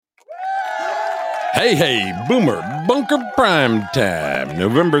Hey, Boomer Bunker Prime Time,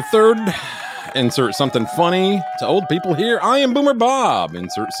 November 3rd. Insert something funny to old people here. I am Boomer Bob.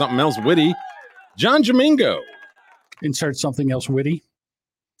 Insert something else witty. John Jamingo. Insert something else witty.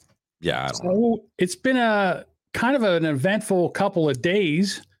 Yeah, I don't know. It's been a kind of an eventful couple of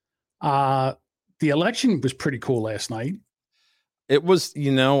days. The election was pretty cool last night. It was,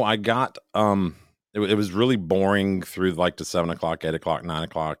 I got it was really boring through like the 7 o'clock, 8 o'clock, 9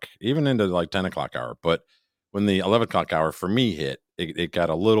 o'clock, even into like 10 o'clock hour. But when the 11 o'clock hour for me hit, it got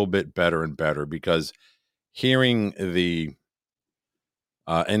a little bit better and better, because hearing the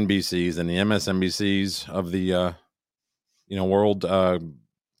NBCs and the MSNBCs of the world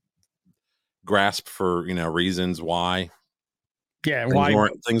grasp for reasons why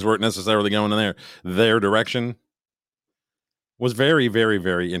things weren't necessarily going in their direction was very, very,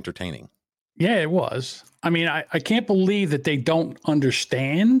 very entertaining. Yeah, it was. I mean, I can't believe that they don't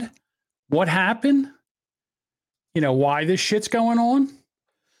understand what happened. Why this shit's going on.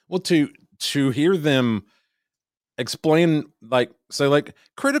 Well, to hear them explain, like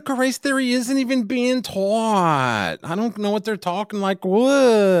critical race theory isn't even being taught. I don't know what they're talking like.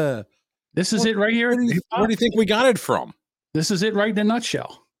 What? This is it right here. Where do you think we got it from? This is it right in a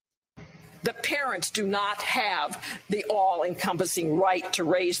nutshell. The parents do not have the all-encompassing right to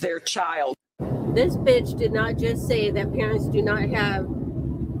raise their child. This bitch did not just say that parents do not have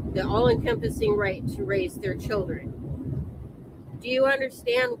the all-encompassing right to raise their children. Do you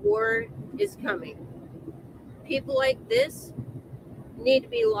understand war is coming? People like this need to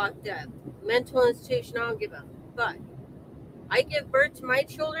be locked up. Mental institution, I don't give a fuck. I give birth to my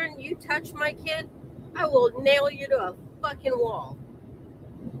children, you touch my kid, I will nail you to a fucking wall.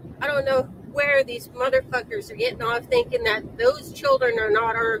 I don't know where these motherfuckers are getting off thinking that those children are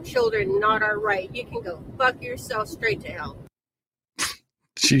not our children, not our right. You can go fuck yourself straight to hell.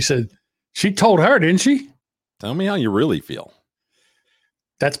 She said, she told her, didn't she? Tell me how you really feel.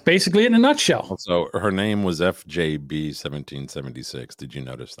 That's basically it in a nutshell. So her name was FJB 1776. Did you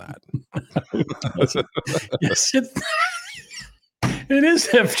notice that? Yes, it is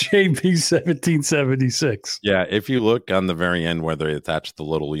FJB 1776. Yeah, if you look on the very end where they attach the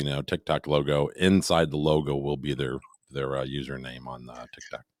little, TikTok logo, inside the logo will be their username on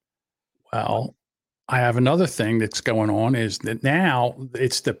TikTok. Well, I have another thing that's going on is that now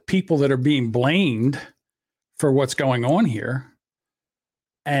it's the people that are being blamed for what's going on here.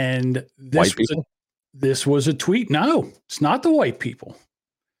 And this was a tweet. No, it's not the white people.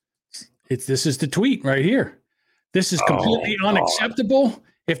 This is the tweet right here. This is completely unacceptable.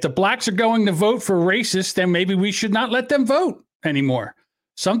 If the blacks are going to vote for racists, then maybe we should not let them vote anymore.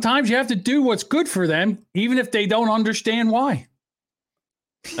 Sometimes you have to do what's good for them, even if they don't understand why.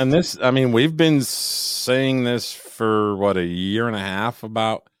 And this, I mean, we've been saying this for a year and a half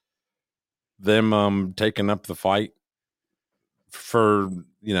about them taking up the fight for,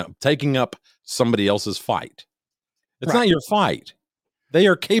 taking up somebody else's fight. It's not your fight. They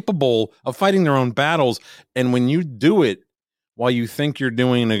are capable of fighting their own battles. And when you do it while you think you're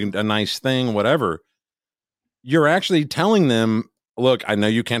doing a nice thing, whatever, you're actually telling them, look, I know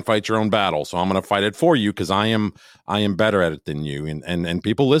you can't fight your own battle, so I'm going to fight it for you because I am better at it than you. And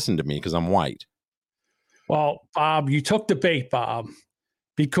people listen to me because I'm white. Well, Bob, you took the bait, Bob,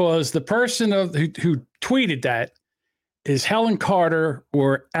 because the person who tweeted that is Helen Carter,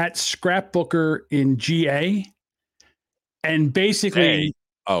 or at Scrapbooker in GA. And basically,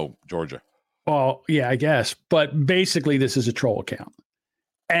 Georgia. Well, yeah, I guess. But basically, this is a troll account.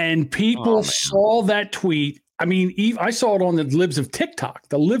 And people saw that tweet. I mean, I saw it on the Libs of TikTok.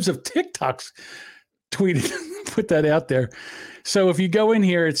 The Libs of TikTok's tweeted, put that out there. So if you go in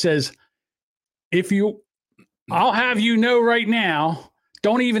here, it says, I'll have you know right now,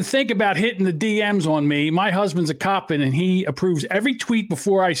 don't even think about hitting the DMs on me. My husband's a cop and he approves every tweet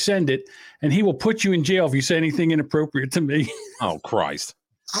before I send it, and he will put you in jail if you say anything inappropriate to me. Oh, Christ.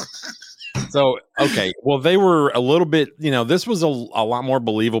 So, okay. Well, they were a little bit, this was a lot more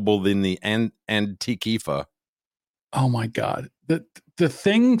believable than the Antifa. Oh my God. The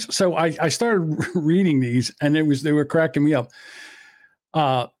things. So I started reading these, and they were cracking me up.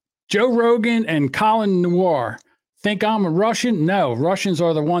 Joe Rogan and Colin Noir think I'm a Russian? No, Russians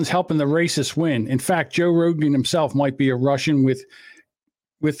are the ones helping the racists win. In fact, Joe Rogan himself might be a Russian with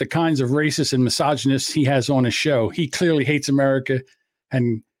the kinds of racists and misogynists he has on his show. He clearly hates America,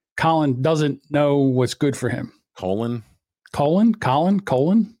 and Colin doesn't know what's good for him. Colin? Colin? COLON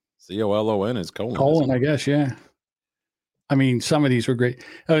is colon. Colin, I guess, yeah. I mean, some of these were great.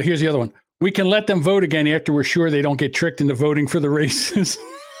 Here's the other one. We can let them vote again after we're sure they don't get tricked into voting for the racists.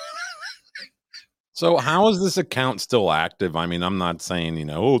 So how is this account still active? I mean, I'm not saying,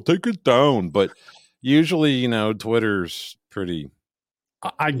 take it down, but Usually, Twitter's pretty.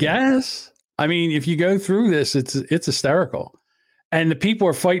 I guess. I mean, if you go through this, it's hysterical, and the people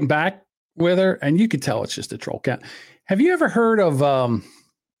are fighting back with her, and you could tell it's just a troll count. Have you ever heard of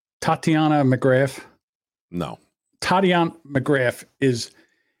Tatiana McGrath? No. Tatiana McGrath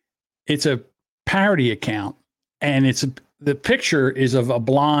it's a parody account, and the picture is of a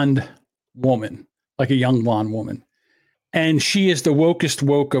blonde woman, like a young blonde woman. And she is the wokest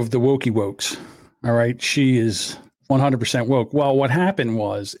woke of the wokey wokes. All right. She is 100% woke. Well, what happened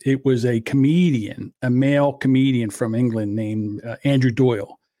was it was a comedian, a male comedian from England named Andrew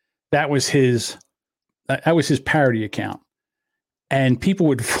Doyle. That was his parody account. And people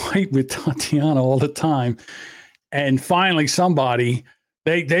would fight with Tatiana all the time. And finally somebody,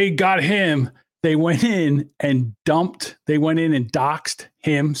 they got him. They went in and doxed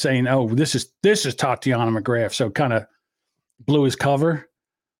him, saying, "Oh, this is Tatiana McGrath." So kind of blew his cover.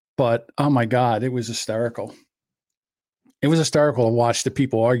 But oh my God, it was hysterical. It was hysterical to watch the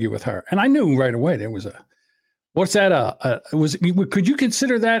people argue with her. And I knew right away there was what's that? Could you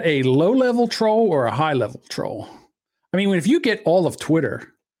consider that a low-level troll or a high-level troll? I mean, if you get all of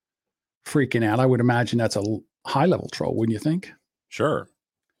Twitter freaking out, I would imagine that's a high-level troll, wouldn't you think? Sure.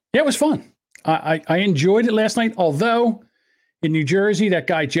 Yeah, it was fun. I enjoyed it last night. Although in New Jersey, that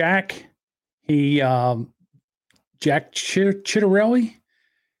guy Jack Ciattarelli,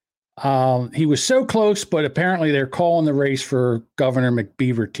 he was so close, but apparently they're calling the race for Governor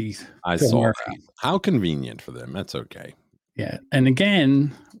McBeaverteeth. I saw that. How convenient for them. That's okay. Yeah, and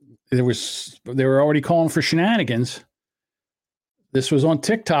again, they were already calling for shenanigans. This was on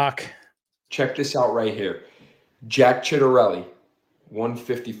TikTok. Check this out right here. Jack Ciattarelli,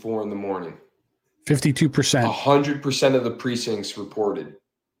 1:54 in the morning. 52%. 100% of the precincts reported.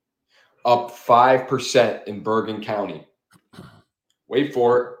 Up 5% in Bergen County. Wait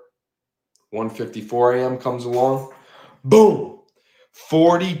for it. 1:54 a.m. comes along. Boom.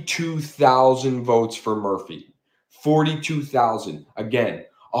 42,000 votes for Murphy. 42,000. Again,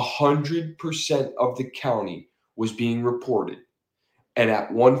 100% of the county was being reported. And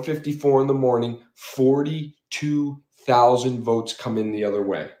at 1:54 in the morning, 42,000 votes come in the other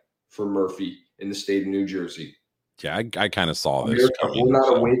way for Murphy in the state of New Jersey. Yeah, I kind of saw this. If we're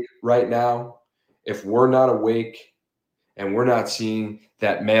not awake right now, if we're not awake and we're not seeing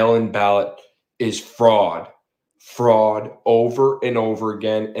that mail-in ballot is fraud over and over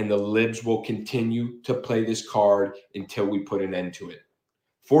again, and the libs will continue to play this card until we put an end to it.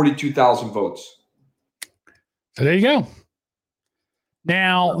 42,000 votes. So there you go.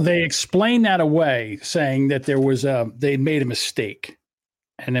 Now, they explained that away, saying that they'd made a mistake.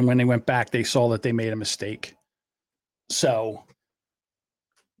 And then when they went back, they saw that they made a mistake. So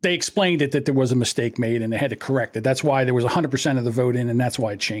they explained it that there was a mistake made and they had to correct it. That's why there was 100% of the vote in, and that's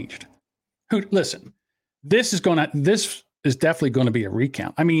why it changed. Listen, this is definitely going to be a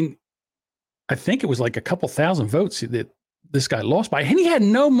recount. I mean, I think it was like a couple thousand votes that this guy lost by, and he had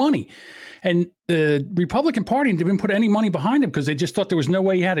no money. And the Republican Party didn't put any money behind him because they just thought there was no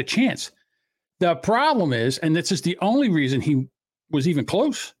way he had a chance. The problem is, and this is the only reason he was even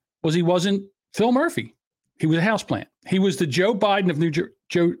close, was he wasn't Phil Murphy. He was a houseplant. He was the Joe Biden of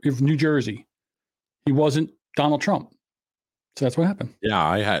New Jersey. He wasn't Donald Trump. So that's what happened. Yeah,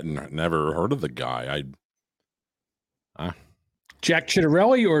 I hadn't never heard of the guy. Jack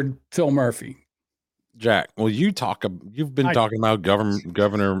Ciattarelli or Phil Murphy? Jack, well, you've been talking about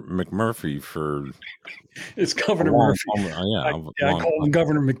Governor McMurphy for. It's Governor Murphy. I call him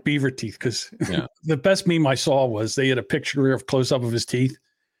Governor McBeaverteeth because the best meme I saw was they had a picture of close up of his teeth,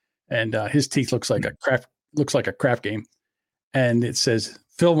 and his teeth looks like a crap game, and it says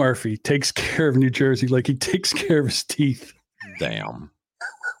Phil Murphy takes care of New Jersey like he takes care of his teeth. Damn,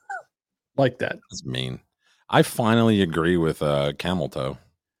 like that. That's mean. I finally agree with Camel Toe.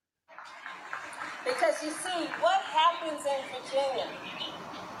 Because you see, what happens in Virginia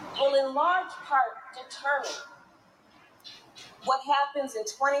will in large part determine what happens in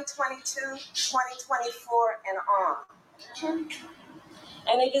 2022, 2024, and on.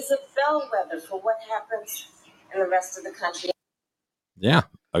 And it is a bellwether for what happens in the rest of the country. Yeah,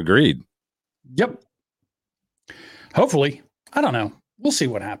 agreed. Yep. Hopefully. I don't know. We'll see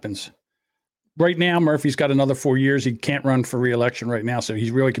what happens. Right now, Murphy's got another 4 years. He can't run for re-election right now, so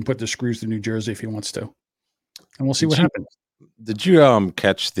he really can put the screws to New Jersey if he wants to. And we'll see what happens. Did you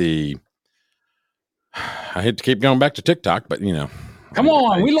catch the... I hate to keep going back to TikTok, but, Come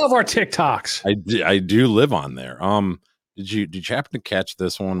on, we love our TikToks. I do live on there. Did you happen to catch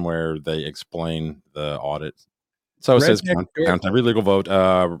this one where they explain the audit? So it says count every legal vote.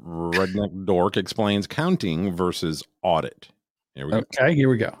 Redneck Dork explains counting versus audit. Here we go. Okay, here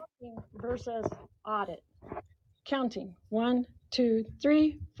we go. Versus Audit. Counting. 1, 2,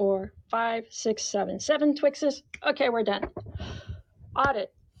 3, 4, 5, 6, 7. 7 Twixes. Okay, we're done.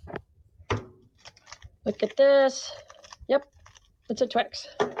 Audit. Look at this. Yep, it's a Twix.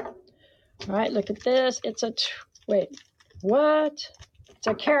 All right, look at this. It's a, wait, what? It's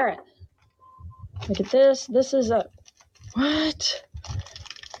a carrot. Look at this. This is a, what?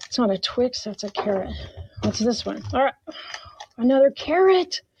 It's not a Twix, that's a carrot. What's this one? All right, another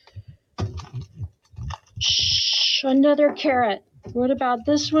carrot. Shh, another carrot. What about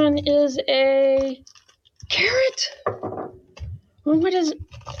this one is a carrot? Well, what is it?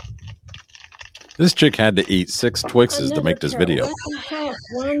 This chick had to eat 6 Twixes to make this carrot. video. What the heck?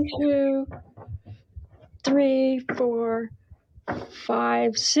 1, 2, 3, 4,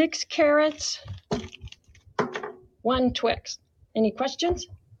 5, 6 carrots. 1 Twix. Any questions?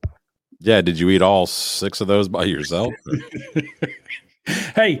 Yeah, did you eat all 6 of those by yourself?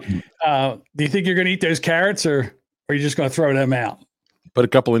 Hey, do you think you're going to eat those carrots, or are you just going to throw them out? Put a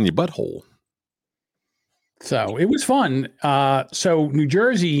couple in your butthole. So it was fun. So New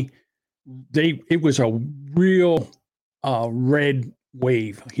Jersey, it was a real red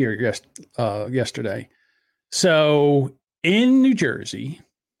wave here yesterday. So in New Jersey,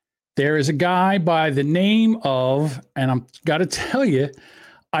 there is a guy by the name of, and I'm got to tell you,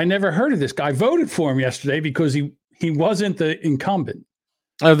 I never heard of this guy. I voted for him yesterday because he wasn't the incumbent.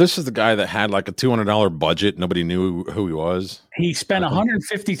 Oh, this is the guy that had like a $200 budget. Nobody knew who he was. He spent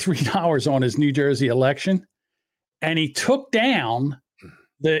 $153 on his New Jersey election, and he took down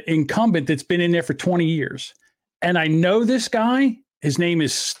the incumbent that's been in there for 20 years. And I know this guy. His name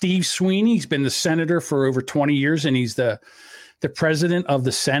is Steve Sweeney. He's been the senator for over 20 years, and he's the president of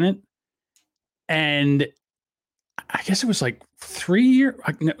the Senate. And I guess it was like 3 years.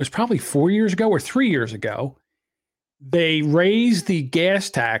 It was probably 4 years ago or 3 years ago. They raised the gas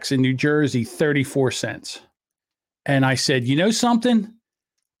tax in New Jersey 34 cents. And I said, you know something?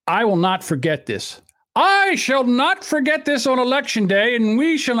 I will not forget this. I shall not forget this on election day, and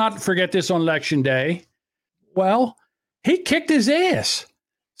we shall not forget this on election day. Well, he kicked his ass.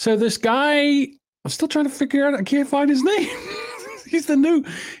 So this guy, I'm still trying to figure out, I can't find his name. He's the new,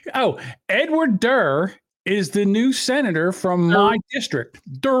 Edward Durr is the new senator from my district.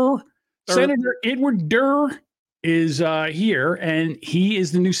 Durr. Senator Edward Durr is here, and he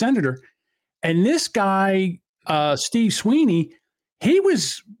is the new senator. And this guy, Steve Sweeney, he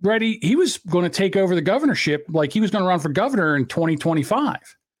was ready. He was going to take over the governorship, like he was going to run for governor in 2025.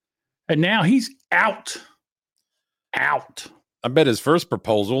 And now he's out. I bet his first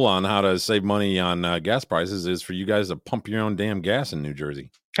proposal on how to save money on gas prices is for you guys to pump your own damn gas in New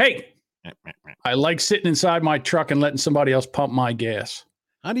Jersey. Hey, I like sitting inside my truck and letting somebody else pump my gas.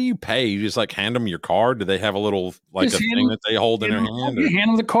 How do you pay? You just like hand them your card? Do they have a little like Just a thing that they hold in their hand? You hand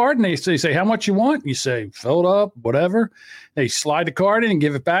them the card and they say how much you want. You say, fill it up, whatever. They slide the card in and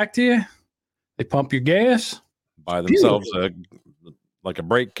give it back to you. They pump your gas. Buy themselves a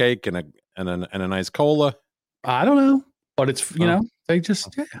brake cake and a nice cola. I don't know, but it's, they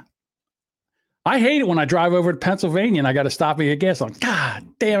just, I hate it when I drive over to Pennsylvania and I got to stop and get gas. I'm like, God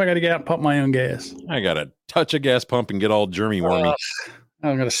damn, I got to get out and pump my own gas. I got to touch a gas pump and get all germy wormy.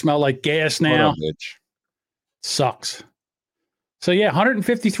 I'm going to smell like gas now. Sucks. So yeah,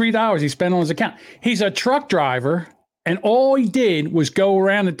 $153 he spent on his account. He's a truck driver, and all he did was go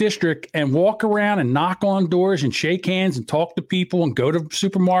around the district and walk around and knock on doors and shake hands and talk to people and go to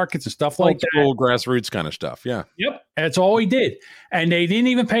supermarkets and stuff like that. Old grassroots kind of stuff. Yeah. Yep. That's all he did. And they didn't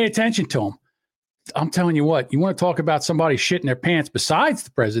even pay attention to him. I'm telling you what, you want to talk about somebody shitting their pants besides the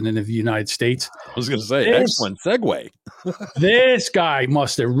president of the United States. I was going to say, excellent segue. This guy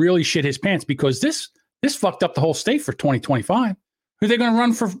must have really shit his pants, because this fucked up the whole state for 2025. Who are they going to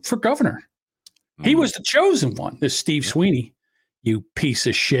run for governor? He was the chosen one, this Steve Sweeney, you piece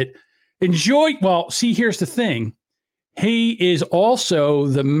of shit. Well, see, here's the thing. He is also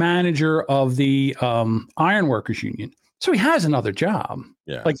the manager of the Ironworkers Union. So he has another job.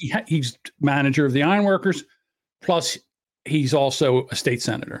 Yeah. Like he's manager of the Ironworkers, plus he's also a state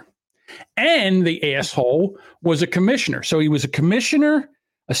senator. And the asshole was a commissioner. So he was a commissioner,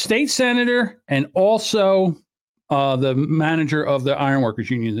 a state senator, and also the manager of the Ironworkers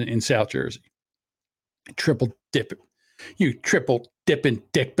Union in South Jersey. Triple dip. You triple dipping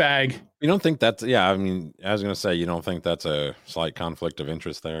dickbag. You don't think that's, I mean, I was going to say, you don't think that's a slight conflict of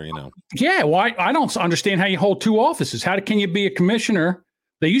interest there, Yeah, well, I don't understand how you hold two offices. How can you be a commissioner?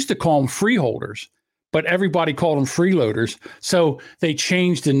 They used to call them freeholders, but everybody called them freeloaders. So they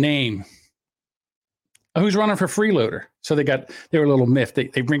changed the name. Who's running for freeloader? So they were a little miffed.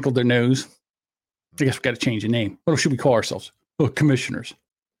 They wrinkled their nose. I guess we got to change the name. What should we call ourselves? Commissioners.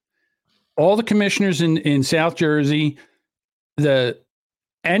 all the commissioners in South Jersey,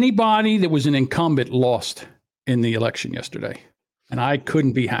 anybody that was an incumbent lost in the election yesterday. And I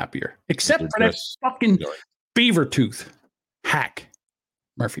couldn't be happier, except for that fucking beaver tooth hack,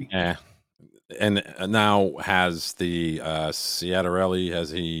 Murphy. Yeah. And now has the Ciattarelli, has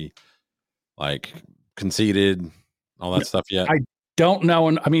he like conceded all that stuff yet? I don't know.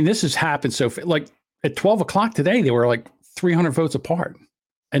 And I mean, this has happened. So like at 12 o'clock today, they were like 300 votes apart.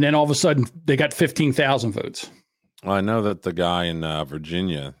 And then all of a sudden they got 15,000 votes. Well, I know that the guy in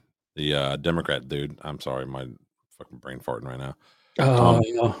Virginia, the Democrat dude, I'm sorry, my fucking brain farting right now.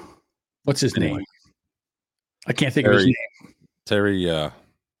 What's his name? I can't think of his name. Terry,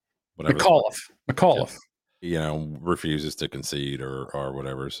 whatever. McAuliffe. You know, refuses to concede or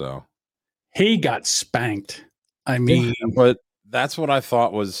whatever. So he got spanked. I mean, but that's what I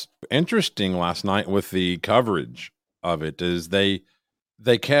thought was interesting last night with the coverage of it is they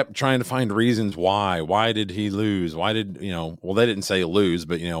kept trying to find reasons why. Why did he lose? Why did, well, they didn't say lose,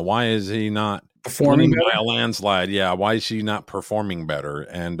 but, why is he not performing by a landslide? Yeah. Why is she not performing better?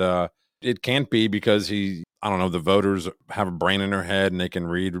 And it can't be because the voters have a brain in their head and they can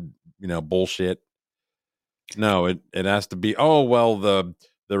read, bullshit. No, it has to be, the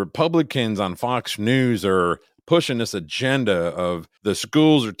Republicans on Fox News are pushing this agenda of the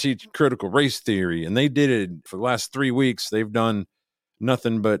schools are teaching critical race theory. And they did it for the last 3 weeks. They've done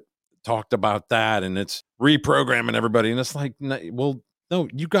nothing but talked about that, and it's reprogramming everybody. And it's like, well, no,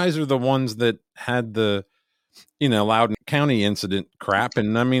 you guys are the ones that had the, Loudoun County incident crap.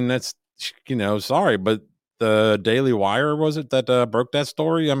 And I mean, that's, sorry, but the Daily Wire, was it that broke that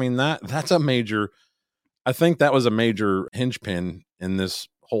story? I mean, that's a major, I think that was a major hinge pin in this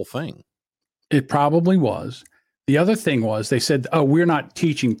whole thing. It probably was. The other thing was they said, we're not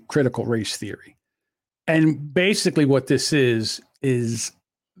teaching critical race theory. And basically what this is,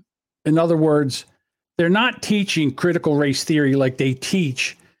 in other words, they're not teaching critical race theory like they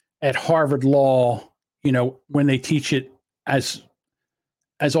teach at Harvard Law, when they teach it as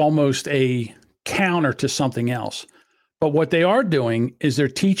almost a counter to something else. But what they are doing is they're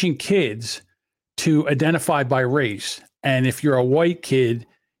teaching kids to identify by race. And if you're a white kid,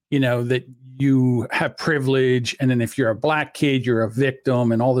 that you have privilege. And then if you're a black kid, you're a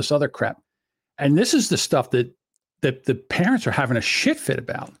victim and all this other crap. And this is the stuff that the parents are having a shit fit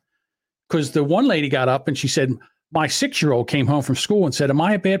about. Because the one lady got up and she said, my 6-year-old came home from school and said, am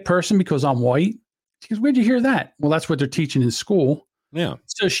I a bad person because I'm white? She goes, where'd you hear that? Well, that's what they're teaching in school. Yeah.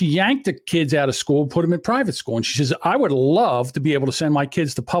 So she yanked the kids out of school, put them in private school. And she says, I would love to be able to send my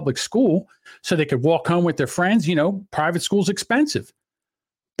kids to public school so they could walk home with their friends. Private school's expensive.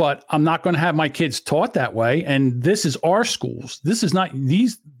 But I'm not going to have my kids taught that way. And this is our schools. This is not,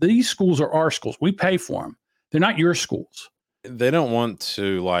 these schools are our schools. We pay for them. They're not your schools. They don't want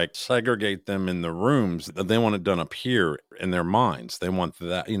to segregate them in the rooms. They want it done up here in their minds. They want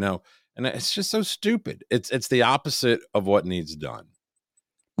that, and it's just so stupid. It's the opposite of what needs done.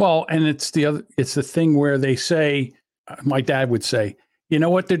 Well, and it's the thing where they say, my dad would say, you know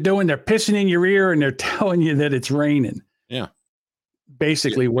what they're doing? They're pissing in your ear and they're telling you that it's raining. Yeah.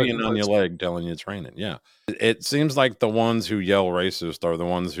 Basically what on your leg telling you it's raining. Yeah. It seems like the ones who yell racist are the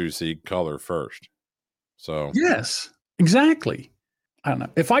ones who see color first. So yes, exactly. I don't know.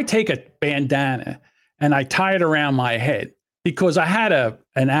 If I take a bandana and I tie it around my head, because I had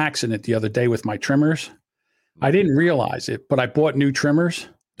an accident the other day with my trimmers. I didn't realize it, but I bought new trimmers.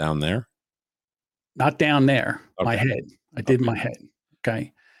 Down there? Not down there. Okay. My head. I did my head.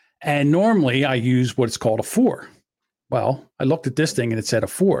 Okay. And normally I use what's called a 4. Well, I looked at this thing and it said a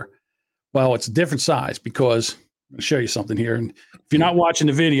 4. Well, it's a different size because I'm going to show you something here. And if you're not watching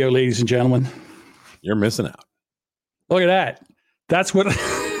the video, ladies and gentlemen, you're missing out. Look at that. That's what.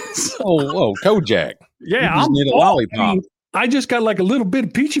 Oh, Kojak. Yeah. I need a lollipop. I just got like a little bit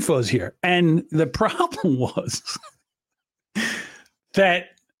of peachy fuzz here. And the problem was that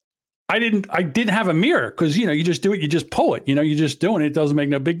I didn't have a mirror because, you just do it. You just pull it, you're just doing it. It doesn't make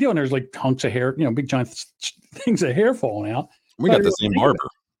no big deal. And there's like hunks of hair, big giant things of hair falling out. We got the same barber.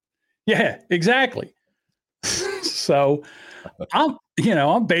 Yeah, exactly. So I'm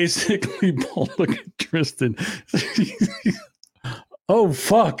basically, look at Tristan. Oh,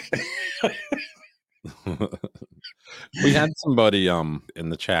 fuck. We had somebody in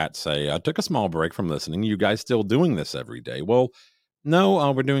the chat say, I took a small break from listening. You guys still doing this every day? Well,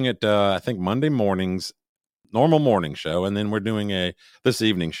 no, we're doing it, I think Monday mornings, normal morning show. And then we're doing this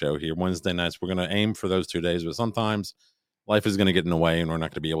evening show here, Wednesday nights. We're going to aim for those 2 days, but sometimes life is going to get in the way and we're not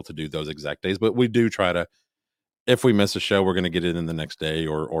going to be able to do those exact days. But we do try to, if we miss a show, we're going to get it in the next day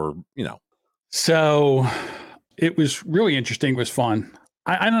or. So it was really interesting. It was fun.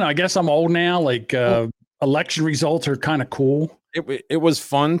 I don't know. I guess I'm old now. Like election results are kind of cool. It was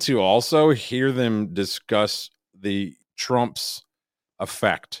fun to also hear them discuss the Trump's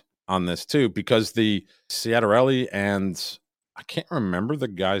effect on this too, because the Ciattarelli and I can't remember the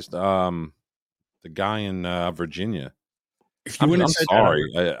guy's the guy in Virginia. If you I'm wouldn't have said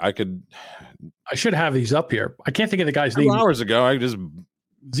sorry. that, I should have these up here. I can't think of the guy's 2 name. hours ago, I just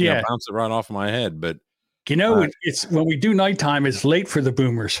Bounce it right off my head. But it's when we do nighttime, it's late for the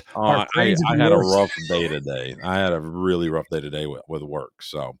boomers. I had a rough day today. I had a really rough day today with work.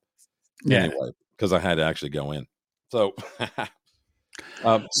 So anyway, because I had to actually go in. So,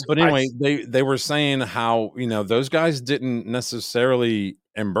 but anyway, they were saying how, those guys didn't necessarily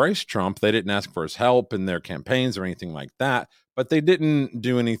embrace Trump. They didn't ask for his help in their campaigns or anything like that, but they didn't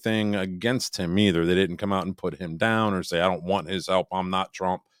do anything against him either. They didn't come out and put him down or say, I don't want his help, I'm not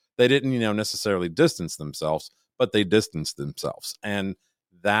Trump. They didn't, necessarily distance themselves, but they distanced themselves. And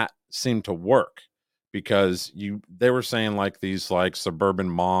that seemed to work because they were saying like these like suburban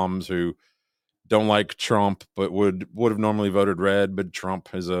moms who don't like Trump, but would have normally voted red, but Trump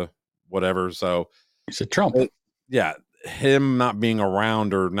is a whatever. So he's a Trump. Yeah. Him not being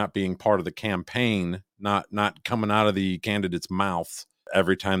around or not being part of the campaign, not coming out of the candidate's mouth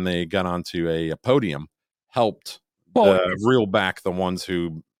every time they got onto a podium helped reel back the ones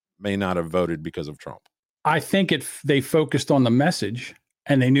who may not have voted because of Trump. I think they focused on the message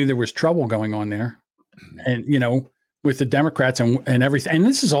and they knew there was trouble going on there. And, with the Democrats and everything. And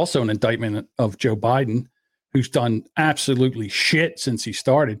this is also an indictment of Joe Biden, who's done absolutely shit since he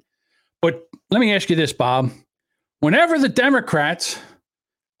started. But let me ask you this, Bob. Whenever the Democrats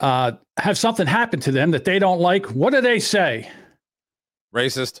have something happen to them that they don't like, what do they say?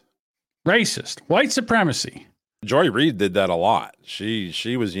 Racist. White supremacy. Joy Reid did that a lot.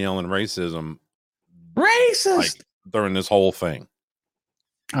 She was yelling racism. Racist. During this whole thing.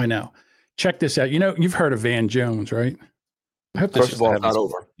 I know. Check this out. You've heard of Van Jones, right? I hope First of all, it's not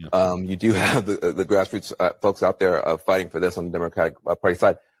over. Yeah. You do have the grassroots folks out there fighting for this on the Democratic Party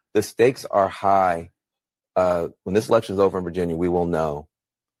side. The stakes are high. When this election is over in Virginia, we will know.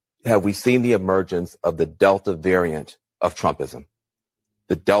 Have we seen the emergence of the Delta variant of Trumpism?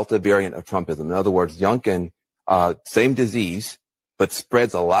 The Delta variant of Trumpism. In other words, Youngkin, same disease, but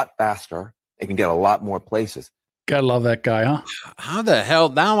spreads a lot faster and can get a lot more places. Gotta love that guy, huh? How the hell?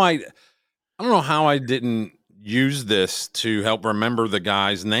 Now I don't know how I didn't use this to help remember the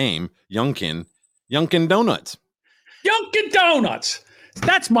guy's name, Youngkin Donuts. Youngkin Donuts.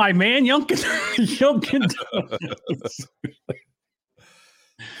 That's my man, Youngkin Donuts.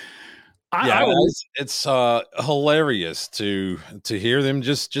 It's hilarious to hear them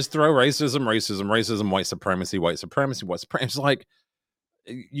just throw racism, white supremacy. It's like,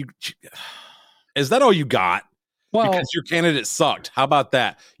 is that all you got? Well, because your candidate sucked. How about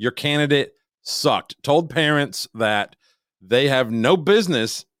that? Your candidate sucked. Told parents that they have no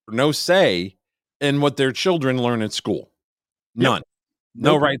business, no say in what their children learn at school. None. Yep.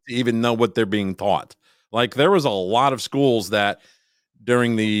 No right to even know what they're being taught. Like there was a lot of schools that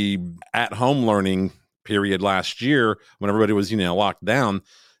during the at-home learning period last year, when everybody was, locked down,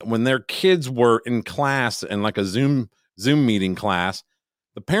 when their kids were in class in like a Zoom meeting class,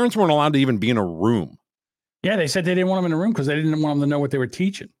 the parents weren't allowed to even be in a room. Yeah, they said they didn't want them in the room because they didn't want them to know what they were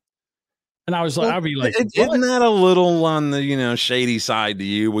teaching. And I was like, I'd be like, isn't that a little on the shady side to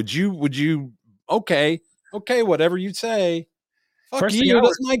you? Would you? Okay, whatever you say. Fuck you,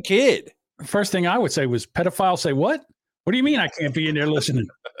 that's my kid. First thing I would say was, pedophile say what? What do you mean I can't be in there listening?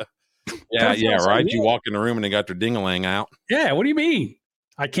 yeah, right. You walk in the room and they got their ding-a-lang out. Yeah, what do you mean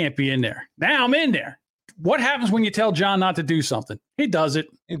I can't be in there? Now I'm in there. What happens when you tell John not to do something? He does it.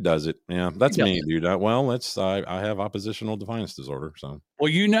 Yeah, that's me, dude. I have oppositional defiance disorder. So, well,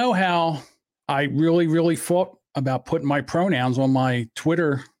 you know how I really, really fought about putting my pronouns on my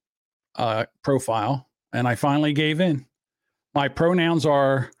Twitter profile, and I finally gave in. My pronouns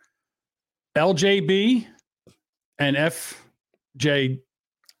are LJB and FJ.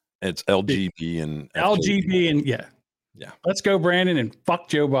 It's LGB and LGB and yeah. Let's go, Brandon, and fuck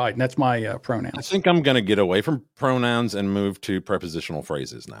Joe Biden. That's my pronouns. I think I'm going to get away from pronouns and move to prepositional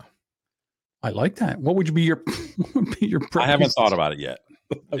phrases now. I like that. What would be your I haven't thought about it yet.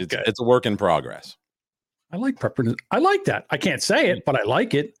 Okay. It's a work in progress. I like I like that. I can't say it, but I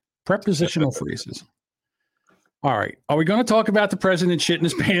like it. Prepositional phrases. All right. Are we going to talk about the president shitting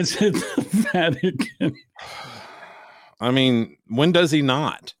his pants at the Vatican? I mean, when does he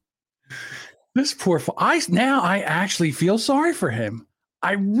not? This poor I actually feel sorry for him.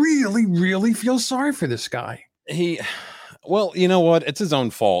 I really, really feel sorry for this guy. Well, you know what? It's his own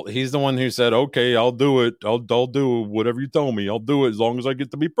fault. He's the one who said, "Okay, I'll do it. I'll do whatever you tell me. I'll do it as long as I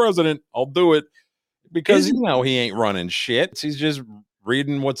get to be president. I'll do it." Because he ain't running shit. He's just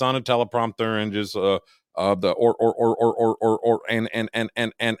reading what's on a teleprompter and just I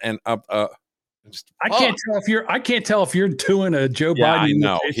can't tell if you're doing a Joe Biden. I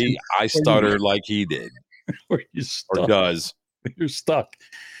know. I stutter like he did. Or does. You're stuck.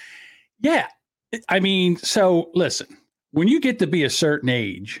 Yeah. I mean, so listen, when you get to be a certain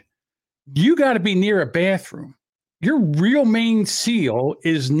age, you got to be near a bathroom. Your real main seal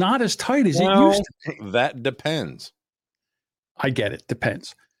is not as tight as it used to be. That depends. I get it.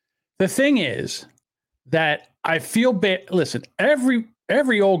 Depends. The thing is that I feel bad. Listen, every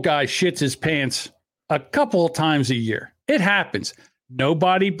old guy shits his pants a couple of times a year. It happens.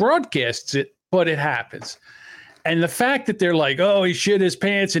 Nobody broadcasts it, but it happens. And the fact that they're like, oh, he shit his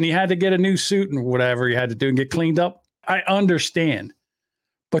pants and he had to get a new suit and whatever he had to do and get cleaned up, I understand.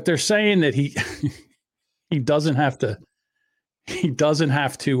 But they're saying that he doesn't have to. What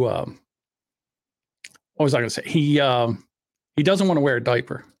was I going to say? He doesn't want to wear a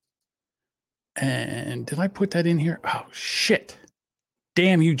diaper. And did I put that in here? Oh shit!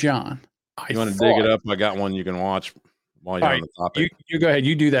 Damn you, John. You want to dig it up? I got one you can watch while you're on the topic. You go ahead.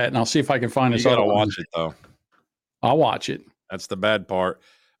 You do that, and I'll see if I can find this. You gotta watch it though. I'll watch it. That's the bad part.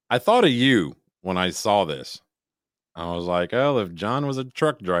 I thought of you when I saw this. I was like, oh, if John was a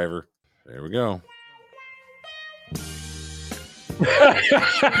truck driver, there we go.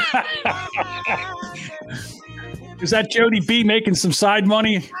 Is that Jody B making some side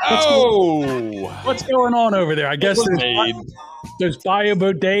money? What's going on over there? I guess there's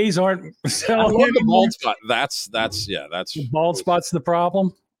bio days aren't selling the bald spot. That's the bald spot's the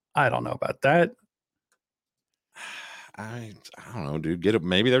problem. I don't know about that. I don't know, dude. Get it.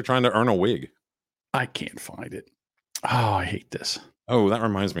 Maybe they're trying to earn a wig. I can't find it. Oh, I hate this. Oh, that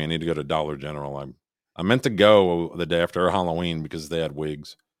reminds me. I need to go to Dollar General. I meant to go the day after Halloween because they had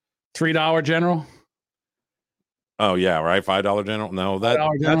wigs. $3 General. Oh yeah, right. $5 General. No,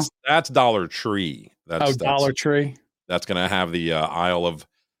 that's Dollar Tree. That's Dollar Tree. That's gonna have the aisle of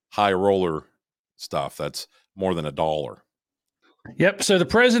high roller stuff. That's more than $1. Yep. So the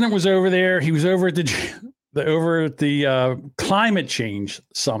president was over there. He was over at the climate change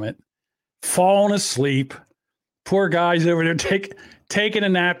summit, falling asleep. Poor guy's over there taking a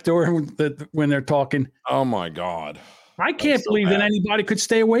nap when they're talking. Oh my God. I can't believe that anybody could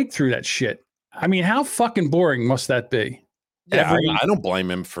stay awake through that shit. I mean, how fucking boring must that be? Yeah, I don't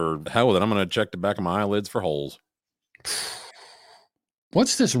blame him for hell with it. I'm going to check the back of my eyelids for holes.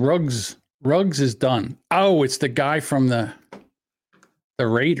 What's this Ruggs? Ruggs is done. Oh, it's the guy from the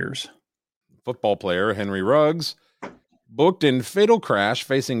Raiders. Football player Henry Ruggs booked in fatal crash,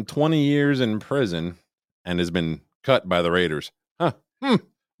 facing 20 years in prison, and has been cut by the Raiders. Huh.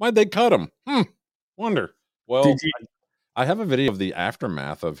 Why'd they cut him? Wonder. Well, I have a video of the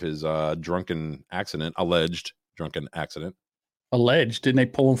aftermath of his alleged drunken accident. Alleged? Didn't they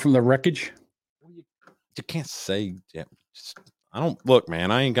pull him from the wreckage? You can't say. Yeah, I don't look, man.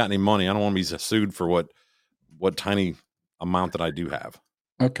 I ain't got any money. I don't want to be sued for what tiny amount that I do have.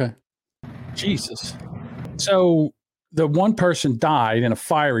 Okay. Jesus. So the one person died in a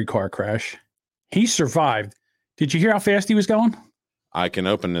fiery car crash. He survived. Did you hear how fast he was going? I can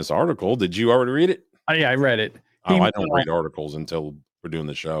open this article. Did you already read it? Yeah, I read it. I don't read articles until we're doing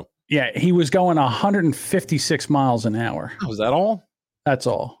the show. Yeah, he was going 156 miles an hour. Was that all? That's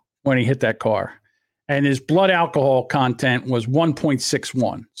all when he hit that car. And his blood alcohol content was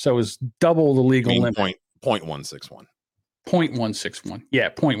 1.61. So it was double the legal limit. 0.161. 0.161. Yeah,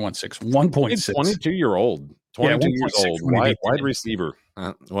 0.16. 1.6. 22-year-old. 22 years old. Wide receiver.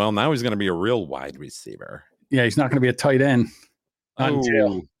 Well, now he's going to be a real wide receiver. Yeah, he's not going to be a tight end.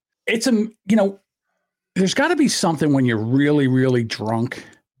 Until it's there's got to be something when you're really, really drunk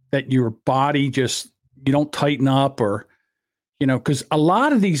that your body just, you don't tighten up or, because a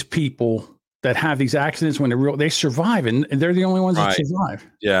lot of these people that have these accidents when they survive and they're the only ones that survive.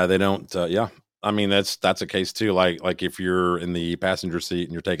 Yeah, they don't. Yeah. I mean, that's a case too. Like if you're in the passenger seat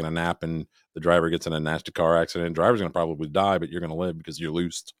and you're taking a nap and the driver gets in a nasty car accident, the driver's going to probably die, but you're going to live because you're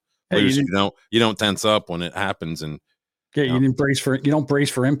loose. You don't tense up when it happens. And you don't brace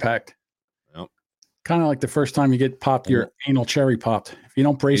for impact. Yep. Kind of like the first time you get popped, your anal cherry popped. If you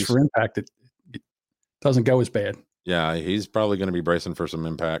don't brace for impact, it doesn't go as bad. Yeah, he's probably going to be bracing for some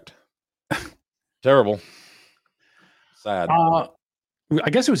impact. Terrible. Sad. I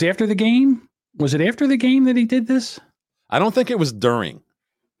guess it was after the game. Was it after the game that he did this? I don't think it was during.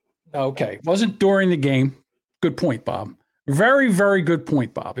 Okay. It wasn't during the game. Good point, Bob. Very, very good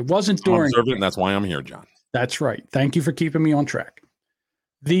point, Bob. It wasn't during. And that's why I'm here, John. That's right. Thank you for keeping me on track.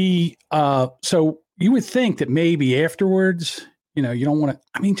 So you would think that maybe afterwards, you don't want to,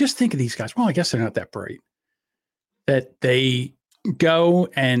 I mean, just think of these guys. Well, I guess they're not that bright. That they go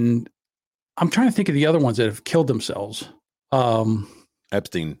and I'm trying to think of the other ones that have killed themselves.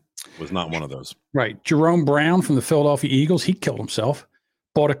 Epstein was not one of those. Right. Jerome Brown from the Philadelphia Eagles, he killed himself.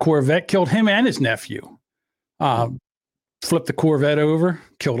 Bought a Corvette, killed him and his nephew. Flipped the Corvette over,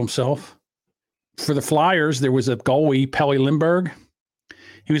 killed himself. For the Flyers, there was a goalie, Pelle Lindbergh.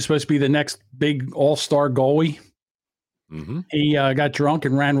 He was supposed to be the next big all-star goalie. Mm-hmm. He got drunk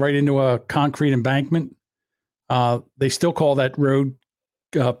and ran right into a concrete embankment. They still call that road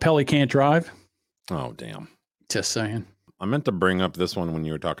Pelle can't drive. Oh, damn. Just saying. I meant to bring up this one when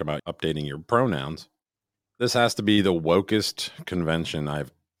you were talking about updating your pronouns. This has to be the wokest convention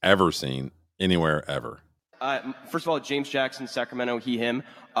I've ever seen anywhere ever. First of all, James Jackson, Sacramento, he, him.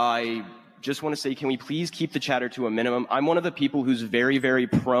 I just want to say, can we please keep the chatter to a minimum? I'm one of the people who's very, very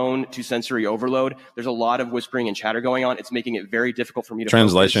prone to sensory overload. There's a lot of whispering and chatter going on. It's making it very difficult for me to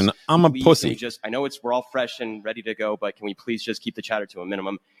Translation, focus. I'm a pussy. I know we're all fresh and ready to go, but can we please just keep the chatter to a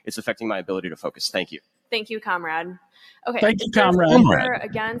minimum? It's affecting my ability to focus. Thank you. Thank you, comrade. Okay. Thank you, comrade.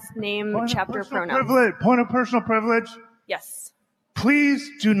 Against name, chapter, pronoun. Point of personal privilege. Yes. Please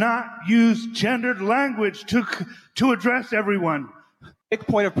do not use gendered language to address everyone. Quick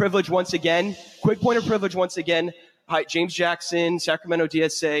point of privilege once again. Hi, James Jackson, Sacramento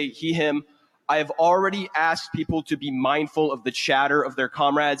DSA, he, him. I have already asked people to be mindful of the chatter of their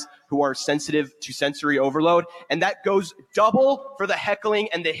comrades who are sensitive to sensory overload. And that goes double for the heckling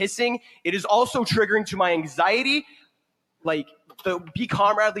and the hissing. It is also triggering to my anxiety. Like, the be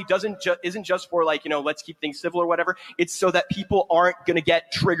comradely isn't just for let's keep things civil or whatever. It's so that people aren't going to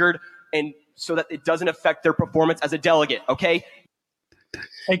get triggered and so that it doesn't affect their performance as a delegate. Okay.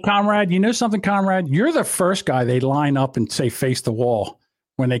 Hey, comrade, you know something, comrade? You're the first guy they line up and say face the wall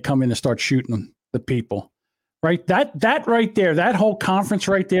when they come in and start shooting the people, right? That right there, that whole conference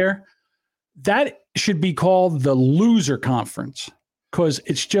right there, that should be called the loser conference because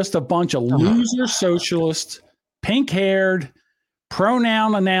it's just a bunch of loser socialists, pink-haired,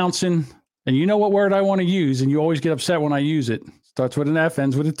 pronoun announcing, and you know what word I want to use, and you always get upset when I use it. Starts with an F,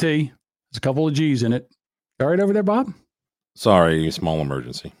 ends with a T. There's a couple of G's in it. All right over there, Bob? Sorry, small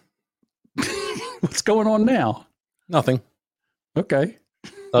emergency. What's going on now? Nothing. Okay.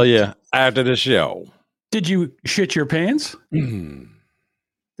 Oh, yeah. After the show. Did you shit your pants? Do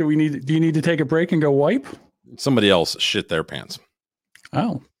you need to take a break and go wipe? Somebody else shit their pants.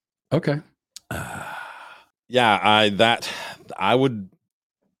 Oh, okay. Yeah, I would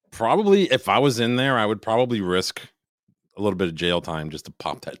probably, if I was in there, I would probably risk a little bit of jail time just to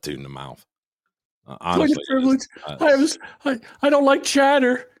pop that dude in the mouth. Honestly, I don't like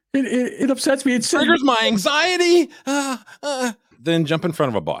chatter. It upsets me. It triggers my anxiety. Then jump in front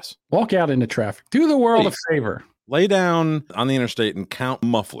of a bus. Walk out into traffic. Do the world a favor. Lay down on the interstate and count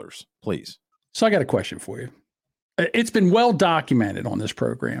mufflers, please. So I got a question for you. It's been well documented on this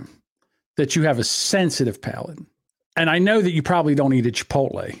program that you have a sensitive palate. And I know that you probably don't eat at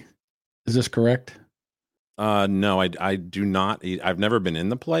Chipotle. Is this correct? No, I do not eat. I've never been in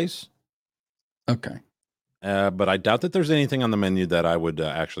the place. Okay. But I doubt that there's anything on the menu that I would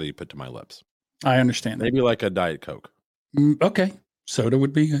actually put to my lips. I understand that. Maybe like a Diet Coke. Okay. Soda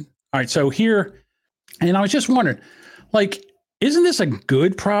would be good. All right. So here, and I was just wondering, isn't this a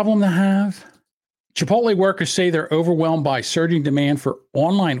good problem to have? Chipotle workers say they're overwhelmed by surging demand for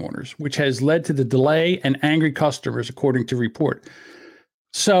online orders, which has led to the delay and angry customers, according to report.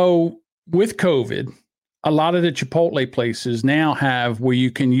 So with COVID, a lot of the Chipotle places now have where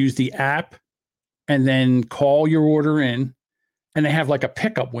you can use the app and then call your order in, and they have like a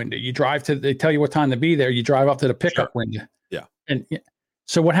pickup window. You drive to, they tell you what time to be there. You drive up to the pickup window. Yeah. And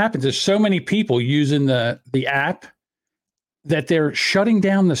so what happens is so many people using the app that they're shutting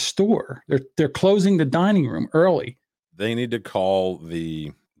down the store. They're closing the dining room early. They need to call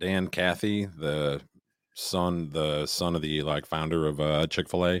the Dan Cathy, the son of the founder of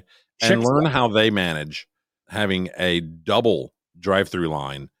Chick-fil-A, and learn how they manage having a double drive-through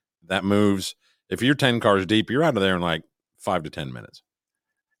line that moves. If you're 10 cars deep, you're out of there in 5 to 10 minutes.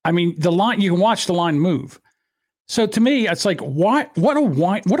 I mean, the line, you can watch the line move. So to me, it's like, what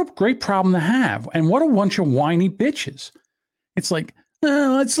a great problem to have. And what a bunch of whiny bitches. It's like,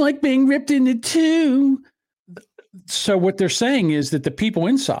 oh, it's like being ripped into two. So what they're saying is that the people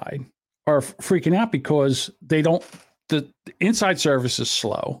inside are freaking out because the inside service is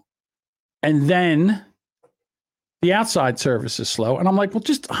slow. And then the outside service is slow. And I'm like, well,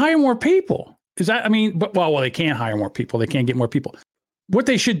 just hire more people. Is that, I mean, well, they can't hire more people. They can't get more people. what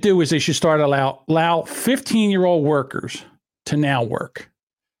they should do is they should start allow 15-year-old workers to now work.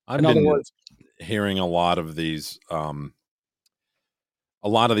 I've been hearing a lot of these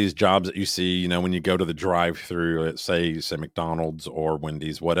jobs that you see, you know, when you go to the drive-through at say McDonald's or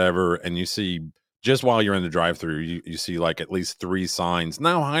Wendy's, whatever, and you see just while you're in the drive-through, you see like at least 3 signs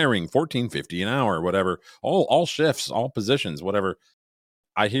now hiring $14.50 an hour, whatever, all shifts, all positions, whatever.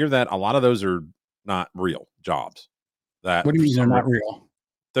 I hear that a lot of those are not real jobs. What do you mean they're not real?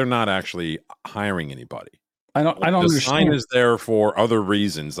 They're not actually hiring anybody. I don't The understand. sign is there for other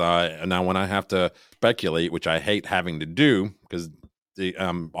reasons. Now, when I have to speculate, which I hate having to do because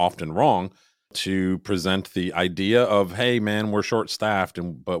I'm often wrong, to present the idea of, hey, man, we're short-staffed,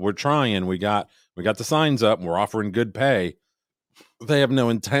 but we're trying. We got the signs up, and we're offering good pay. They have no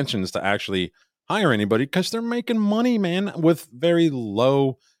intentions to actually hire anybody because they're making money, man, with very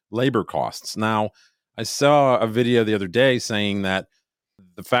low labor costs. Now, I saw a video the other day saying that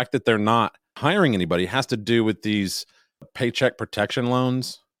the fact that they're not hiring anybody has to do with these paycheck protection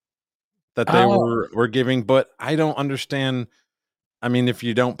loans that they were giving, but I don't understand. I mean, if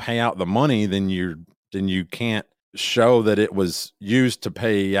you don't pay out the money, then you can't show that it was used to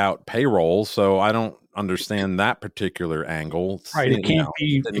pay out payroll. So I don't understand that particular angle. Right. It can't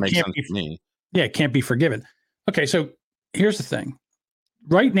be. It makes sense to me. Yeah, it can't be forgiven. Okay, so here's the thing.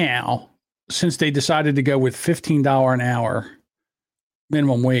 Right now, since they decided to go with $15 an hour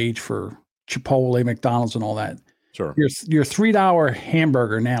minimum wage for Chipotle, McDonald's, and all that, sure, your $3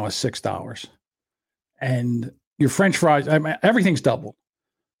 hamburger now is $6, and your French fries, everything's doubled.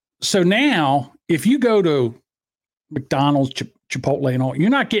 So now, if you go to McDonald's, Chipotle, and all, you're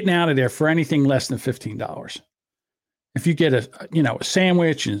not getting out of there for anything less than $15. If you get a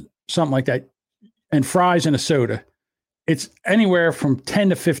sandwich and something like that, and fries and a soda, it's anywhere from $10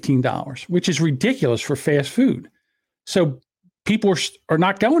 to $15, which is ridiculous for fast food. So people are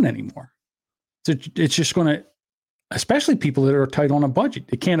not going anymore. So it's just going to, especially people that are tight on a budget,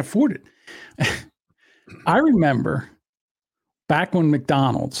 they can't afford it. I remember back when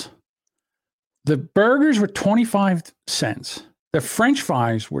McDonald's, the burgers were 25 cents, the French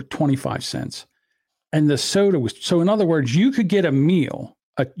fries were 25 cents, and the soda was, so in other words, you could get a meal,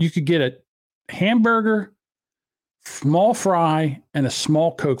 you could get a hamburger, small fry, and a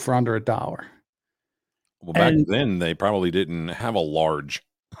small Coke for under $1. Well, back then they probably didn't have a large.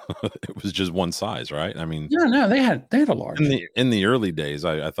 It was just one size, right? I mean, no, they had a large. In the early days,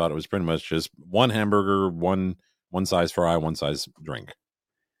 I thought it was pretty much just one hamburger, one size fry, one size drink.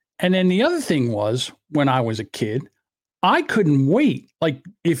 And then the other thing was, when I was a kid, I couldn't wait. Like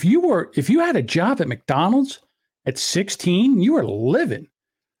if you had a job at McDonald's at 16, you were living.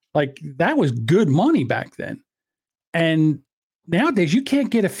 Like that was good money back then. And nowadays you can't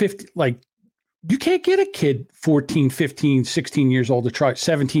get you can't get a kid 14, 15, 16 years old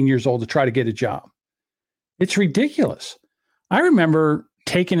 17 years old to try to get a job. It's ridiculous. I remember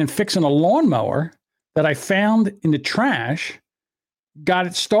taking and fixing a lawnmower that I found in the trash, got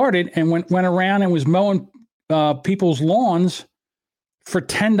it started, and went around and was mowing people's lawns for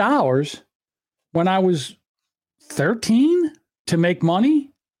 $10 when I was 13 to make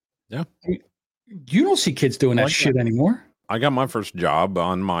money. Yeah. You don't see kids doing that shit anymore. I got my first job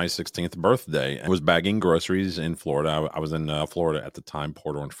on my 16th birthday. I was bagging groceries in Florida. I was in Florida at the time,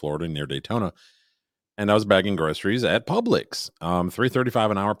 Port Orange, Florida, near Daytona. And I was bagging groceries at Publix,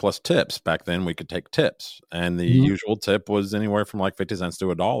 $3.35 an hour plus tips. Back then we could take tips, and the usual tip was anywhere from like 50 cents to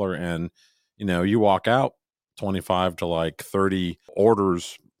 $1. And, you know, you walk out 25 to like 30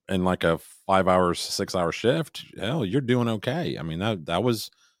 orders in like a 5-hour, 6-hour shift. Hell, you're doing okay. I mean, that was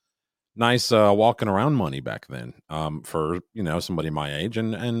nice walking around money back then for, you know, somebody my age,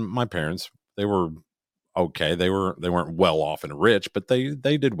 and my parents, they were okay. They weren't well off and rich, but they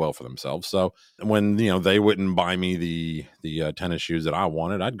did well for themselves. So when, you know, they wouldn't buy me the tennis shoes that I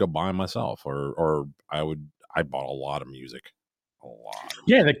wanted, I'd go buy them myself, or I bought a lot of music.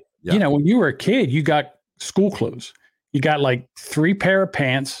 Yeah. You know, when you were a kid, you got school clothes. You got like 3 pair of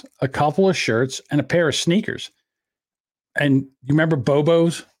pants, a couple of shirts, and a pair of sneakers. And you remember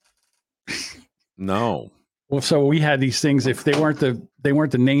Bobos? No. Well, so we had these things. If they weren't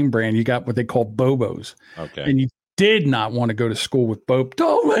the name brand, you got what they call Bobos. Okay. And you did not want to go to school with Bob.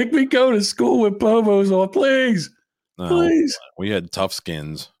 Don't make me go to school with Bobos on, please. No, please. We had Tough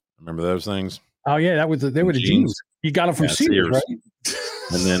Skins. Remember those things? Oh yeah, they were the jeans. You got them from Sears, right?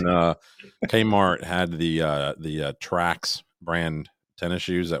 And then Kmart had the Trax brand tennis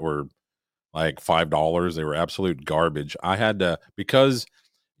shoes that were like $5. They were absolute garbage. I had to, because,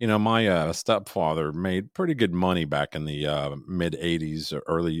 you know, my stepfather made pretty good money back in the mid 80s,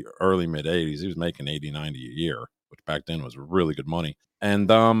 early mid 80s. He was making $80-90 a year with which back then was really good money. And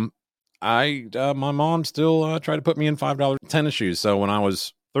my mom still tried to put me in $5 tennis shoes. So when I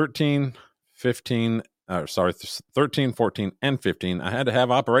was 13, 14, and 15, I had to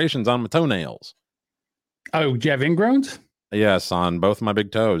have operations on my toenails. Oh, do you have ingrowns? Yes, on both my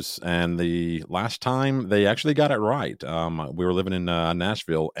big toes. And the last time they actually got it right. We were living in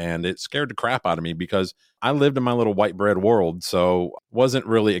Nashville, and it scared the crap out of me because I lived in my little white bread world, so wasn't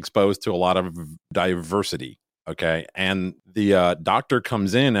really exposed to a lot of diversity. Okay. And the doctor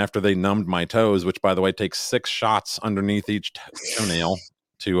comes in after they numbed my toes, which, by the way, takes 6 shots underneath each toenail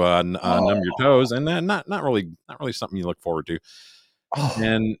to numb your toes. And then not really something you look forward to. Oh.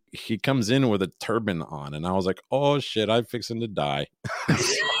 And he comes in with a turban on, and I was like, "Oh shit, I'm fixing to die."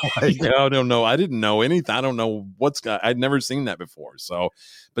 I don't know. I didn't know anything. I don't know I'd never seen that before. So,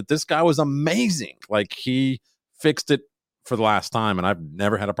 but this guy was amazing. Like, he fixed it for the last time, and I've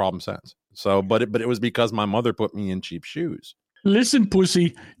never had a problem since. So, but it was because my mother put me in cheap shoes. Listen,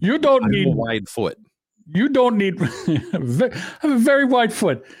 pussy, you don't need a wide foot. You don't need. I have a very wide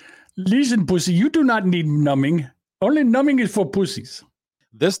foot. Listen, pussy, you do not need numbing. Only numbing is for pussies.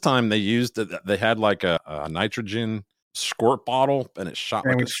 This time they had like a nitrogen squirt bottle, and it shot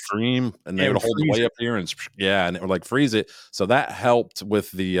like a stream, and they would hold it way up here, and and it would like freeze it. So that helped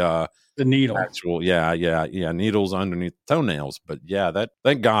with the needle. Actual, needles underneath toenails. But yeah,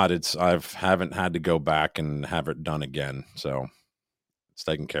 thank God I haven't had to go back and have it done again. So it's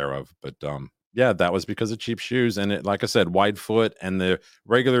taken care of. But yeah, that was because of cheap shoes. And it, like I said, wide foot, and the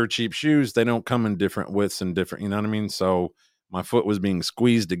regular cheap shoes, they don't come in different widths and different, you know what I mean? So my foot was being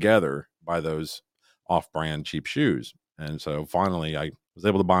squeezed together by those off-brand cheap shoes. And so finally I was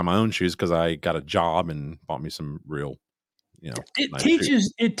able to buy my own shoes because I got a job and bought me some real,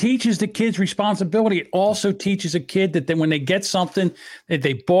 it teaches the kids responsibility. It also teaches a kid that when they get something, that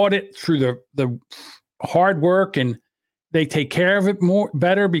they bought it through the hard work, and they take care of it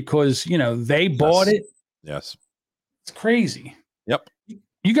better because, they bought it. Yes. It's crazy. Yep.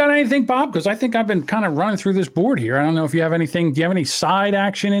 You got anything, Bob? Because I think I've been kind of running through this board here. I don't know if you have anything. Do you have any side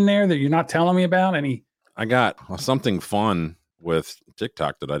action in there that you're not telling me about? I got something fun with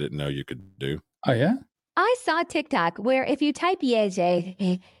TikTok that I didn't know you could do. Oh, yeah? I saw TikTok where if you type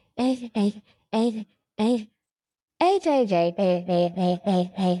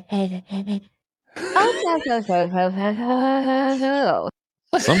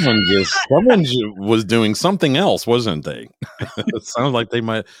Someone was doing something else, wasn't they? It sounds like they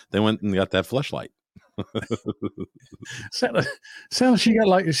went and got that fleshlight. Sounds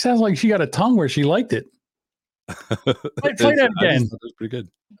like she got a tongue where she liked it. Play that again. That's pretty good.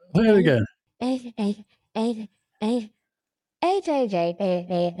 Play it again. Made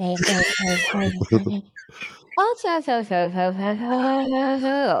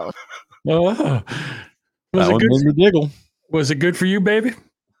me giggle. Was it good for you, baby?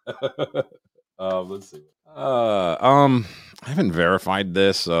 Let's see. I haven't verified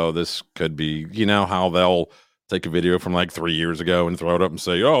this, so this could be, how they'll take a video from like 3 years ago and throw it up and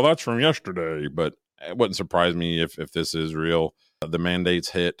say, "Oh, that's from yesterday." But it wouldn't surprise me if this is real. The mandates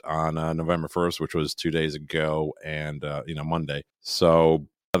hit on November 1st, which was 2 days ago, and Monday. So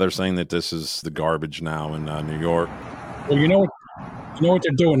they're saying that this is the garbage now in New York. Well, you know what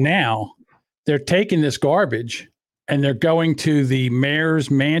they're doing now? They're taking this garbage and they're going to the mayor's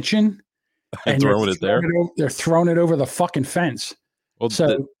mansion and throwing it there. They're throwing it over the fucking fence. Well,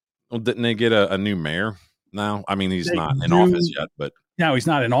 didn't they get a new mayor now? I mean, he's not in office yet, but no, he's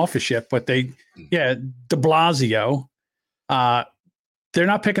not in office yet. But De Blasio, they're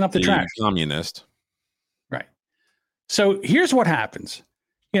not picking up the trash. Communist, right? So here's what happens.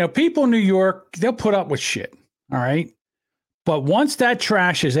 People in New York, they'll put up with shit. All right, but once that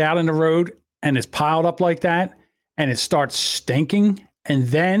trash is out in the road and it's piled up like that, and it starts stinking, and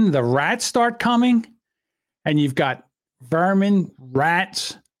then the rats start coming, and you've got vermin,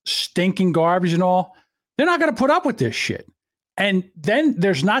 rats, stinking garbage and all, they're not going to put up with this shit. And then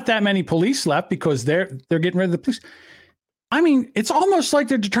there's not that many police left because they're getting rid of the police. I mean, it's almost like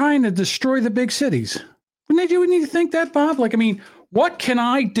they're trying to destroy the big cities. Wouldn't they need to think that, Bob? What can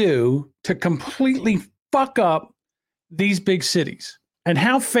I do to completely fuck up these big cities? And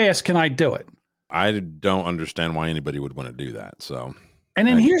how fast can I do it? I don't understand why anybody would want to do that. So, and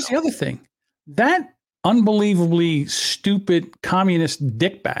then here's the other thing. That unbelievably stupid communist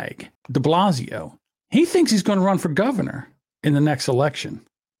dickbag, de Blasio, he thinks he's going to run for governor in the next election.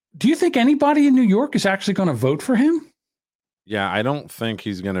 Do you think anybody in New York is actually going to vote for him? Yeah, I don't think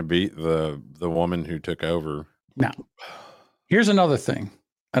he's going to beat the woman who took over. Now, here's another thing.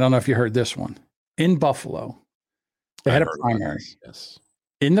 I don't know if you heard this one. In Buffalo, they had a primary. Yes.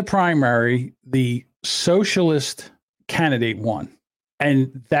 In the primary, the socialist candidate won,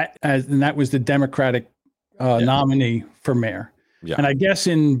 and that was the Democratic nominee for mayor. Yeah. And I guess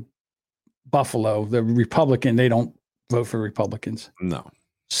in Buffalo, the Republican, they don't vote for Republicans. No.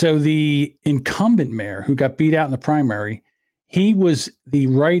 So the incumbent mayor who got beat out in the primary, he was the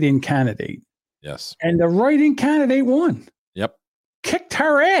write-in candidate. Yes. And the write-in candidate won. Yep. Kicked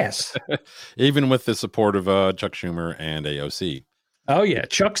her ass. Even with the support of Chuck Schumer and AOC. Oh, yeah.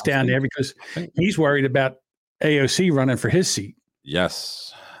 Chuck's down there because he's worried about AOC running for his seat.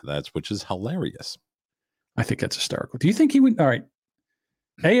 Yes. Which is hilarious. I think that's hysterical. Do you think he would? All right.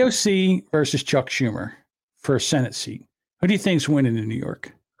 AOC versus Chuck Schumer for a Senate seat. Who do you think's winning in New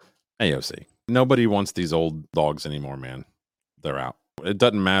York? AOC. Nobody wants these old dogs anymore, man. They're out. It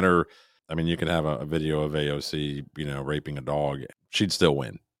doesn't matter. I mean, you could have a video of AOC, raping a dog. She'd still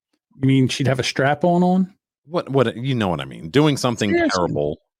win. You mean she'd have a strap on? What? You know what I mean? Doing something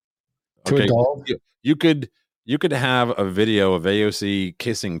terrible to a dog. You could have a video of AOC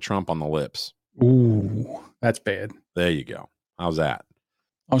kissing Trump on the lips. Ooh, that's bad. There you go. How's that?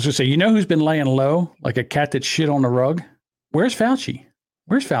 I was going to say, who's been laying low like a cat that shit on the rug? Where's Fauci?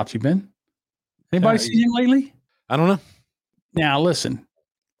 Where's Fauci been? Anybody seen him lately? I don't know. Now, listen,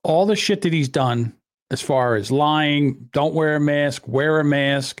 all the shit that he's done as far as lying, don't wear a mask,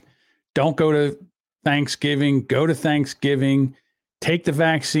 don't go to Thanksgiving, go to Thanksgiving, take the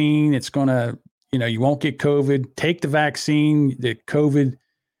vaccine. It's going to, you won't get COVID. Take the vaccine. The COVID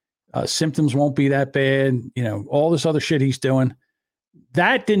symptoms won't be that bad. All this other shit he's doing.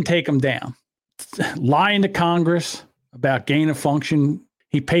 That didn't take him down. Lying to Congress about gain of function.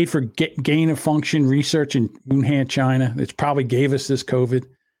 He paid for gain of function research in Wuhan, China. It's probably gave us this COVID.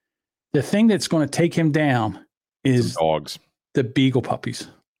 The thing that's going to take him down is dogs, the beagle puppies.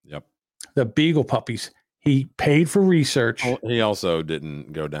 Yep. The beagle puppies. He paid for research. Well, he also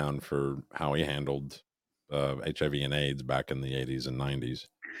didn't go down for how he handled HIV and AIDS back in the 80s and 90s.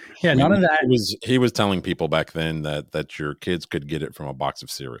 Yeah, none of that. He was telling people back then that your kids could get it from a box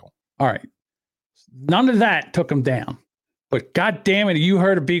of cereal. All right. None of that took him down. But God damn it, you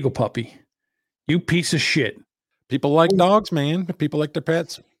heard a beagle puppy. You piece of shit. People like dogs, man. People like their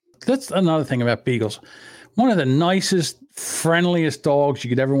pets. That's another thing about beagles. One of the nicest, friendliest dogs you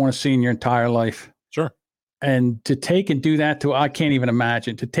could ever want to see in your entire life. Sure. And to take and do that I can't even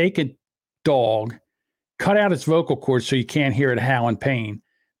imagine. To take a dog, cut out its vocal cords so you can't hear it howl in pain,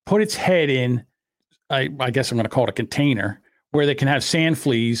 put its head in, I guess I'm going to call it a container, where they can have sand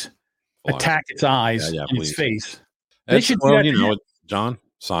fleas attack its eyes and its face. They should do that John,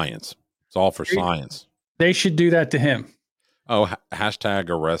 science. It's all for science. They should do that to him. Oh, hashtag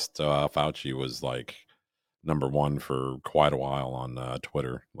arrest Fauci was like number one for quite a while on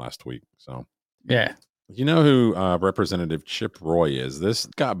Twitter last week. So yeah. You know who Representative Chip Roy is? This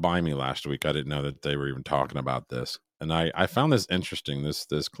got by me last week. I didn't know that they were even talking about this. And I found this interesting. This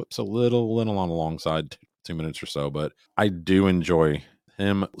clip's a little on the long side, 2 minutes or so, but I do enjoy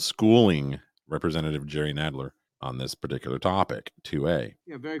him schooling Representative Jerry Nadler on this particular topic, 2A.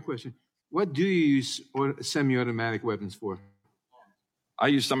 Yeah, very question. What do you use semi-automatic weapons for? I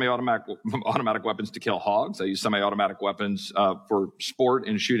use semi-automatic weapons to kill hogs. I use semi-automatic weapons for sport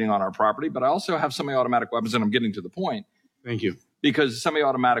and shooting on our property, but I also have semi-automatic weapons, and I'm getting to the point. Thank you. Because a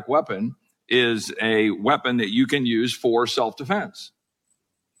semi-automatic weapon is a weapon that you can use for self-defense.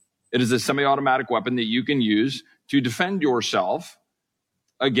 It is a semi-automatic weapon that you can use to defend yourself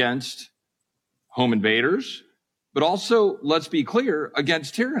against home invaders, but also, let's be clear,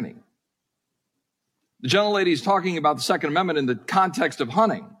 against tyranny. The gentlelady is talking about the Second Amendment in the context of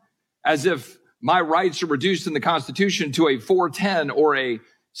hunting, as if my rights are reduced in the Constitution to a 410 or a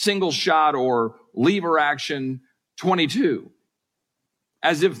single shot or lever action 22,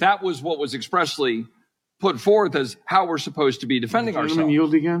 as if that was what was expressly put forth as how we're supposed to be defending ourselves.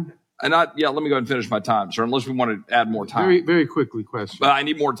 Yield again? And let me go ahead and finish my time, sir, unless we want to add more time. Very, very quickly question. But I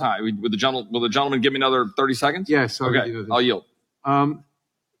need more time. Will the gentleman give me another 30 seconds? Yes. I'll yield.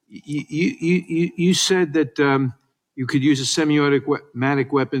 You said that you could use a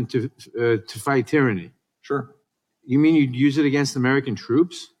semi-automatic weapon to fight tyranny. Sure. You mean you'd use it against American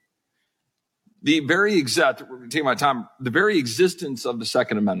troops? The very existence of the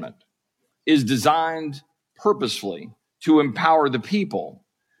Second Amendment is designed purposefully to empower the people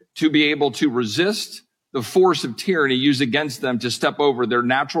to be able to resist the force of tyranny used against them to step over their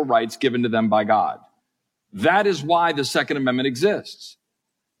natural rights given to them by God. That is why the Second Amendment exists.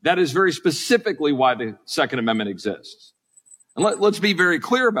 That is very specifically why the Second Amendment exists. And let's be very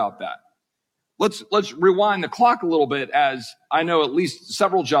clear about that. Let's rewind the clock a little bit, as I know at least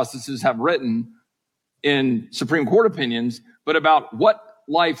several justices have written in Supreme Court opinions, but about what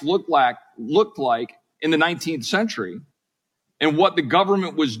life looked looked like in the 19th century and what the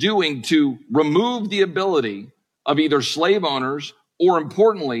government was doing to remove the ability of either slave owners or,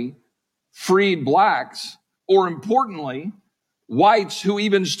 importantly, freed blacks, or importantly, whites who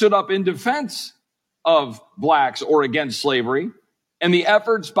even stood up in defense of blacks or against slavery, and the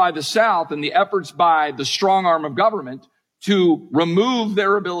efforts by the South and the efforts by the strong arm of government to remove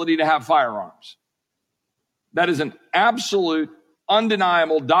their ability to have firearms. That is an absolute,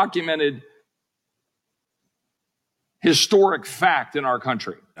 undeniable, documented, historic fact in our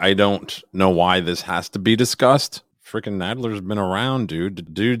country. I don't know why this has to be discussed. Freaking Nadler's been around, dude. The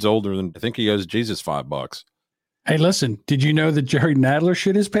dude's older than, I think he owes Jesus $5. Hey, listen, did you know that Jerry Nadler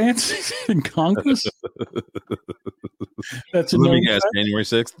shit his pants in Congress? That's a Let me guess, January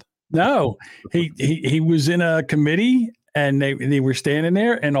 6th? No, he was in a committee and they were standing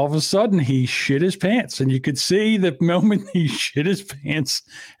there, and all of a sudden he shit his pants, and you could see the moment he shit his pants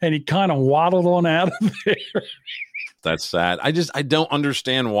and he kind of waddled on out of there. That's sad. I don't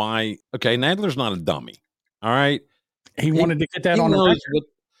understand why. Okay, Nadler's not a dummy. All right. He wanted to get that on the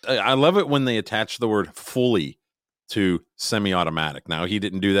record. I love it when they attach the word fully to semi-automatic. Now, he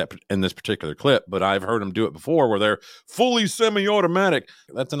didn't do that in this particular clip, but I've heard him do it before where they're fully semi-automatic.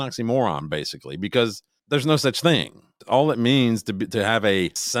 That's an oxymoron, basically, because there's no such thing. All it means to have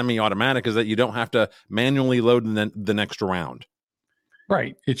a semi-automatic is that you don't have to manually load the next round.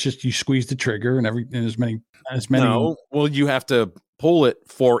 Right. It's just you squeeze the trigger and as many. No, well, you have to pull it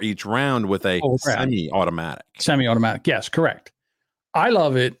for each round with a semi-automatic. Semi-automatic. Yes, correct. I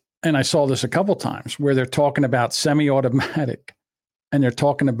love it. And I saw this a couple times where they're talking about semi-automatic and they're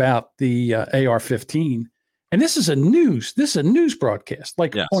talking about the AR-15. And this is a news broadcast,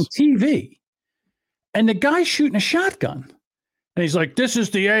 like on TV. And the guy's shooting a shotgun. And he's like, this is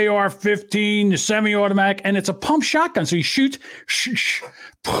the AR-15, the semi-automatic, and it's a pump shotgun. So he shoots.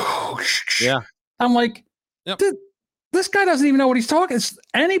 Yeah. I'm like, this guy doesn't even know what he's talking. It's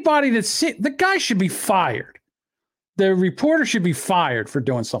anybody the guy should be fired. The reporter should be fired for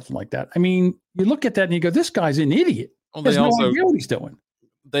doing something like that. I mean, you look at that and you go, this guy's an idiot. Well, he has no idea what he's doing.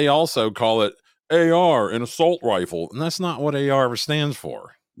 They also call it AR, an assault rifle. And that's not what AR stands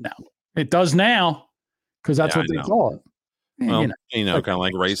for. No, it does now because that's what they call it. Well, kind of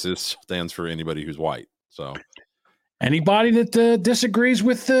like racist stands for anybody who's white. So anybody that disagrees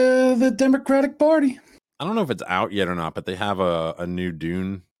with the Democratic Party. I don't know if it's out yet or not, but they have a new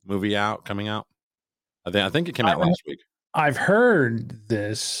Dune movie coming out. I think it came out last week. I've heard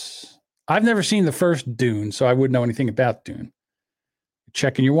this. I've never seen the first Dune, so I wouldn't know anything about Dune.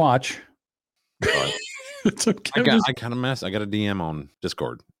 Checking your watch. It's okay. I kind of messed. I got a DM on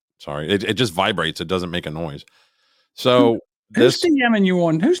Discord. Sorry, it just vibrates. It doesn't make a noise. So who's DMing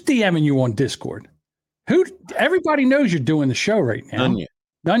you on Discord? Who? Everybody knows you're doing the show right now. Nunya.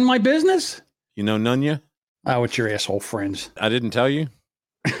 None my business. You know Nunya? Oh, it's your asshole friends. I didn't tell you.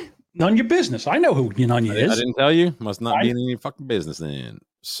 None your business. I know who Nunya is. I didn't tell you. Must not be in any fucking business then.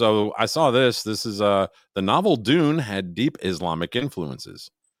 So I saw this. This is the novel Dune had deep Islamic influences.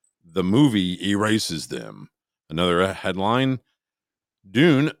 The movie erases them. Another headline: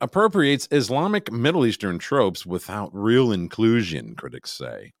 Dune appropriates Islamic Middle Eastern tropes without real inclusion, critics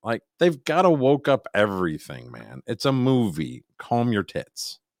say. Like, they've got to woke up everything, man. It's a movie. Calm your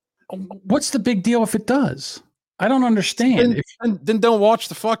tits. What's the big deal if it does? I don't understand. Then don't watch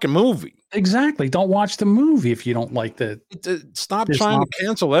the fucking movie. Exactly. Don't watch the movie if you don't like the... Stop trying to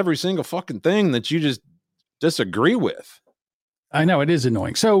cancel every single fucking thing that you just disagree with. I know, it is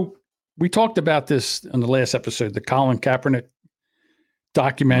annoying. So we talked about this in the last episode, the Colin Kaepernick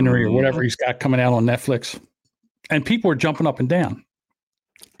documentary or whatever he's got coming out on Netflix. And people are jumping up and down.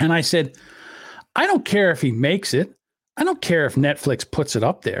 And I said, I don't care if he makes it. I don't care if Netflix puts it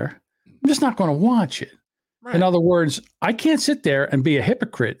up there. I'm just not going to watch it. Right. In other words, I can't sit there and be a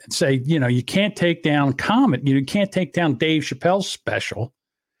hypocrite and say, you can't take down Comet. You can't take down Dave Chappelle's special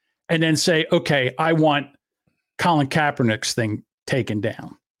and then say, okay, I want Colin Kaepernick's thing taken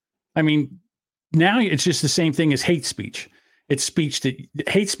down. I mean, now it's just the same thing as hate speech. It's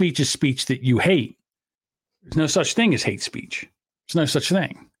hate speech is speech that you hate. There's no such thing as hate speech. There's no such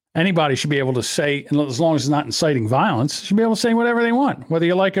thing. Anybody should be able to say, and as long as it's not inciting violence, should be able to say whatever they want, whether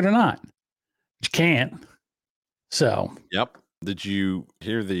you like it or not. But you can't. So. Yep. Did you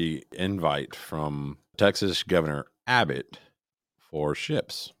hear the invite from Texas Governor Abbott for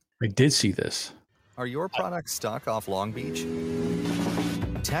ships? I did see this. Are your products stuck off Long Beach?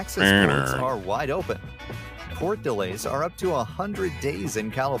 Texas ports are wide open. port delays are up to 100 days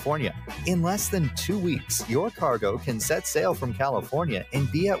in California. In less than 2 weeks, your cargo can set sail from California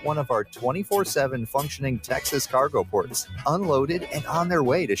and be at one of our 24/7 functioning Texas cargo ports, unloaded and on their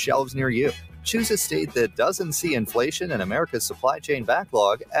way to shelves near you. Choose a state that doesn't see inflation and America's supply chain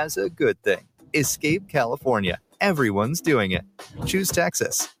backlog as a good thing. Escape California. Everyone's doing it. Choose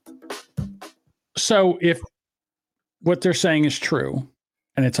Texas. So if what they're saying is true,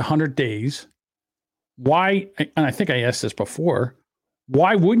 and it's 100 days, why, and I think I asked this before,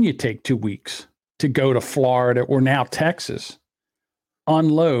 why wouldn't you take 2 weeks to go to Florida or now Texas,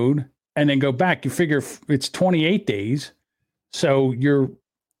 unload, and then go back? You figure it's 28 days. So you're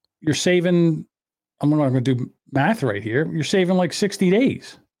saving, I'm not going to do math right here. You're saving like 60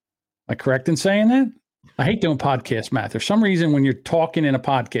 days. Am I correct in saying that? I hate doing podcast math. There's some reason when you're talking in a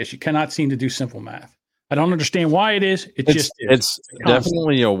podcast, you cannot seem to do simple math. I don't understand why it is. It just is. It's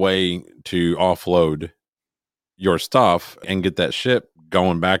definitely a way to offload your stuff and get that ship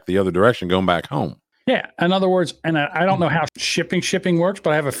going back the other direction, going back home. Yeah. In other words, and I don't know how shipping works,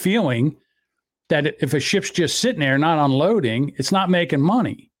 but I have a feeling that if a ship's just sitting there not unloading, it's not making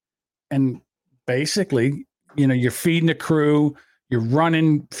money. And basically, you're feeding the crew, you're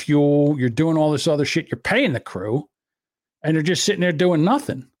running fuel, you're doing all this other shit, you're paying the crew, and they're just sitting there doing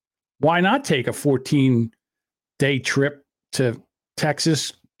nothing. Why not take a 14-day trip to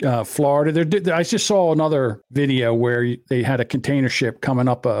Texas, Florida? I just saw another video where they had a container ship coming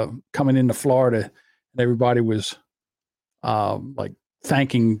into Florida, and everybody was like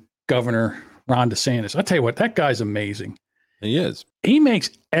thanking Governor Ron DeSantis. I'll tell you what, that guy's amazing. He is. He makes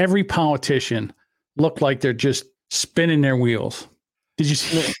every politician look like they're just spinning their wheels. Did you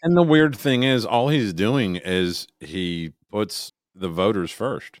see? And the weird thing is, all he's doing is he puts the voters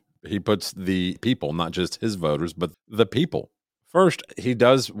first. He puts the people, not just his voters, but the people first. He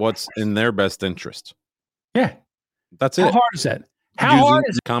does what's in their best interest. Yeah. That's it. How hard is that?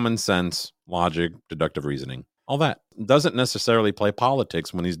 Common sense, logic, deductive reasoning, all that. Doesn't necessarily play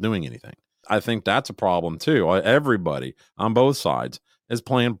politics when he's doing anything. I think that's a problem too. Everybody on both sides is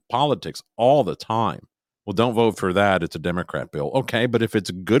playing politics all the time. Well, don't vote for that. It's a Democrat bill. Okay, but if it's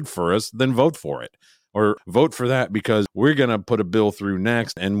good for us, then vote for it. Or vote for that because we're going to put a bill through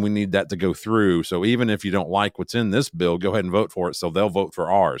next and we need that to go through. So even if you don't like what's in this bill, go ahead and vote for it so they'll vote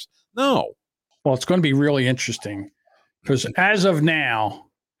for ours. No. Well, it's going to be really interesting because as of now,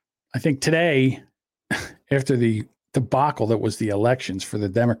 I think today, after the debacle that was the elections for the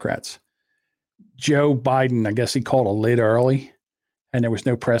Democrats, Joe Biden, I guess he called a lid early and there was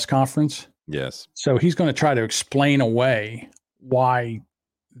no press conference. Yes. So he's going to try to explain away why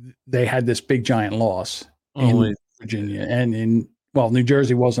they had this big giant loss in Virginia and New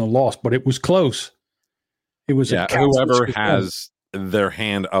Jersey wasn't a loss, but it was close. It was whoever has their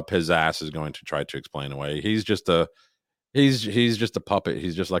hand up his ass is going to try to explain away. He's just a puppet.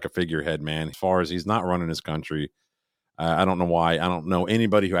 He's just like a figurehead, man. As far as he's not running his country, I don't know why. I don't know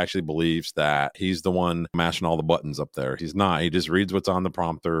anybody who actually believes that he's the one mashing all the buttons up there. He's not. He just reads what's on the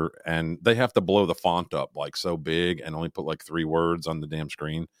prompter, and they have to blow the font up like so big and only put like 3 words on the damn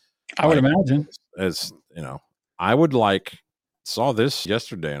screen. I would imagine. As I saw this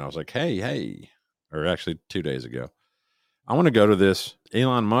yesterday, and I was like, hey, or actually 2 days ago. I want to go to this.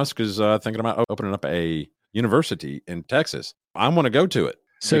 Elon Musk is thinking about opening up a university in Texas. I want to go to it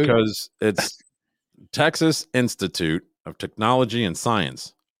because it's Texas Institute of Technology and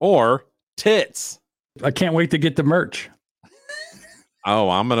Science, or TITS. I can't wait to get the merch. Oh,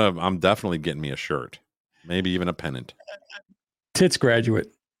 I'm definitely getting me a shirt, maybe even a pennant. TITS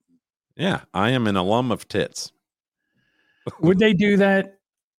graduate. Yeah, I am an alum of TITS. Would they do that?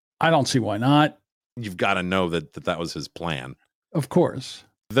 I don't see why not. You've got to know that was his plan. Of course.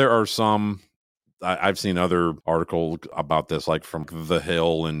 There are some, I've seen other articles about this, like from The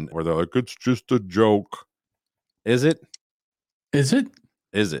Hill, and where they're like, it's just a joke. Is it? Is it?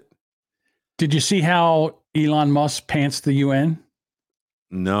 Is it? Did you see how Elon Musk pants the UN?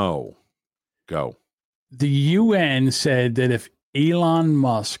 No. Go. The UN said that if Elon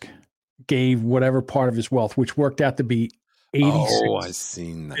Musk gave whatever part of his wealth, which worked out to be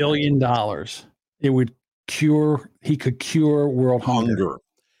 $86 billion, it would he could cure world hunger.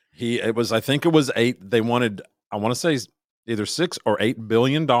 I think it was 8. They wanted, I want to say either $6 or $8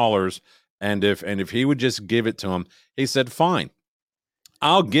 billion. And if he would just give it to him, he said, fine,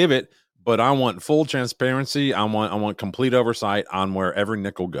 I'll give it, but I want full transparency. I want complete oversight on where every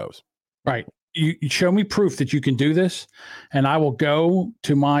nickel goes. Right. You show me proof that you can do this, and I will go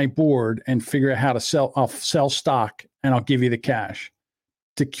to my board and figure out how to sell. I'll sell stock, and I'll give you the cash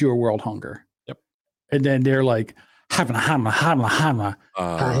to cure world hunger. Yep. And then they're like,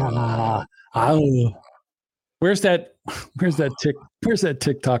 Where's that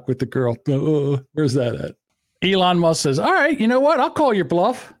TikTok with the girl? Where's that at? Elon Musk says, all right, you know what? I'll call your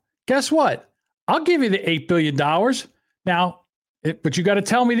bluff. Guess what? I'll give you the $8 billion. Now, but you got to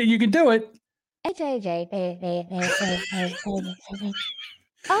tell me that you can do it. What's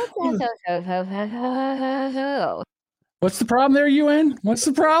the problem there, UN? What's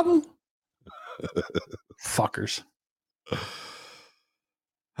the problem? Fuckers.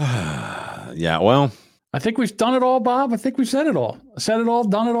 Yeah, well, I think we've done it all, Bob. I think we've said it all. Said it all,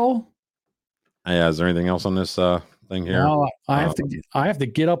 done it all. Yeah, is there anything else on this thing here? No, I have to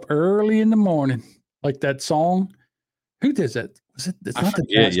get up early in the morning, like that song. Who does it? Was it? It's not the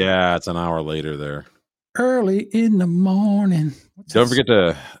jazz. Yeah, it's an hour later there. Early in the morning. Don't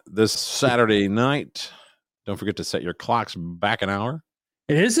forget this Saturday night. Don't forget to set your clocks back an hour.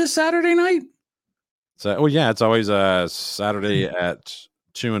 It is this Saturday night? So, well, yeah, it's always Saturday at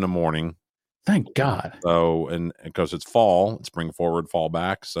 2 a.m. Thank God. So, and because it's fall, it's bring forward, fall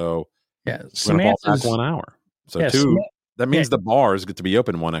back. So, yeah, we're going to fall back 1 hour. So, yeah, that means the bars get to be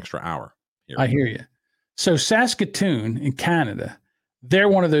open 1 extra hour. Here. I hear you. So, Saskatoon in Canada, they're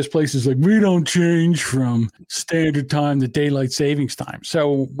one of those places like we don't change from standard time to daylight savings time.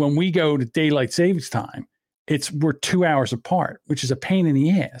 So, when we go to daylight savings time, we're 2 hours apart, which is a pain in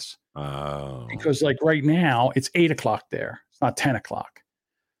the ass. Because like right now, it's 8 o'clock there. It's not 10 o'clock.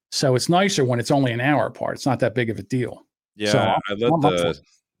 So it's nicer when it's only an hour apart. It's not that big of a deal. Yeah, so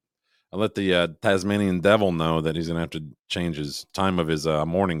I let the Tasmanian Devil know that he's going to have to change his time of his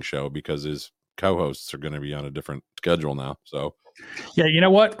morning show because his co-hosts are going to be on a different schedule now. So, yeah, you know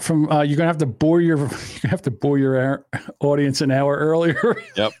what? You're going to have to bore your audience an hour earlier.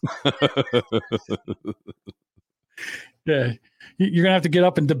 Yep. Yeah, you're going to have to get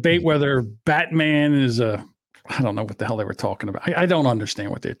up and debate whether Batman is I don't know what the hell they were talking about. I don't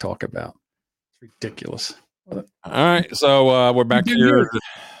understand what they talk about. It's ridiculous. All right. So we're back here.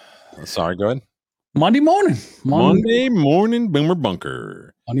 Sorry, go ahead. Monday morning, Boomer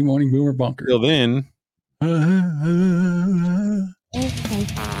Bunker. Monday morning, Boomer Bunker. Till then. Oh.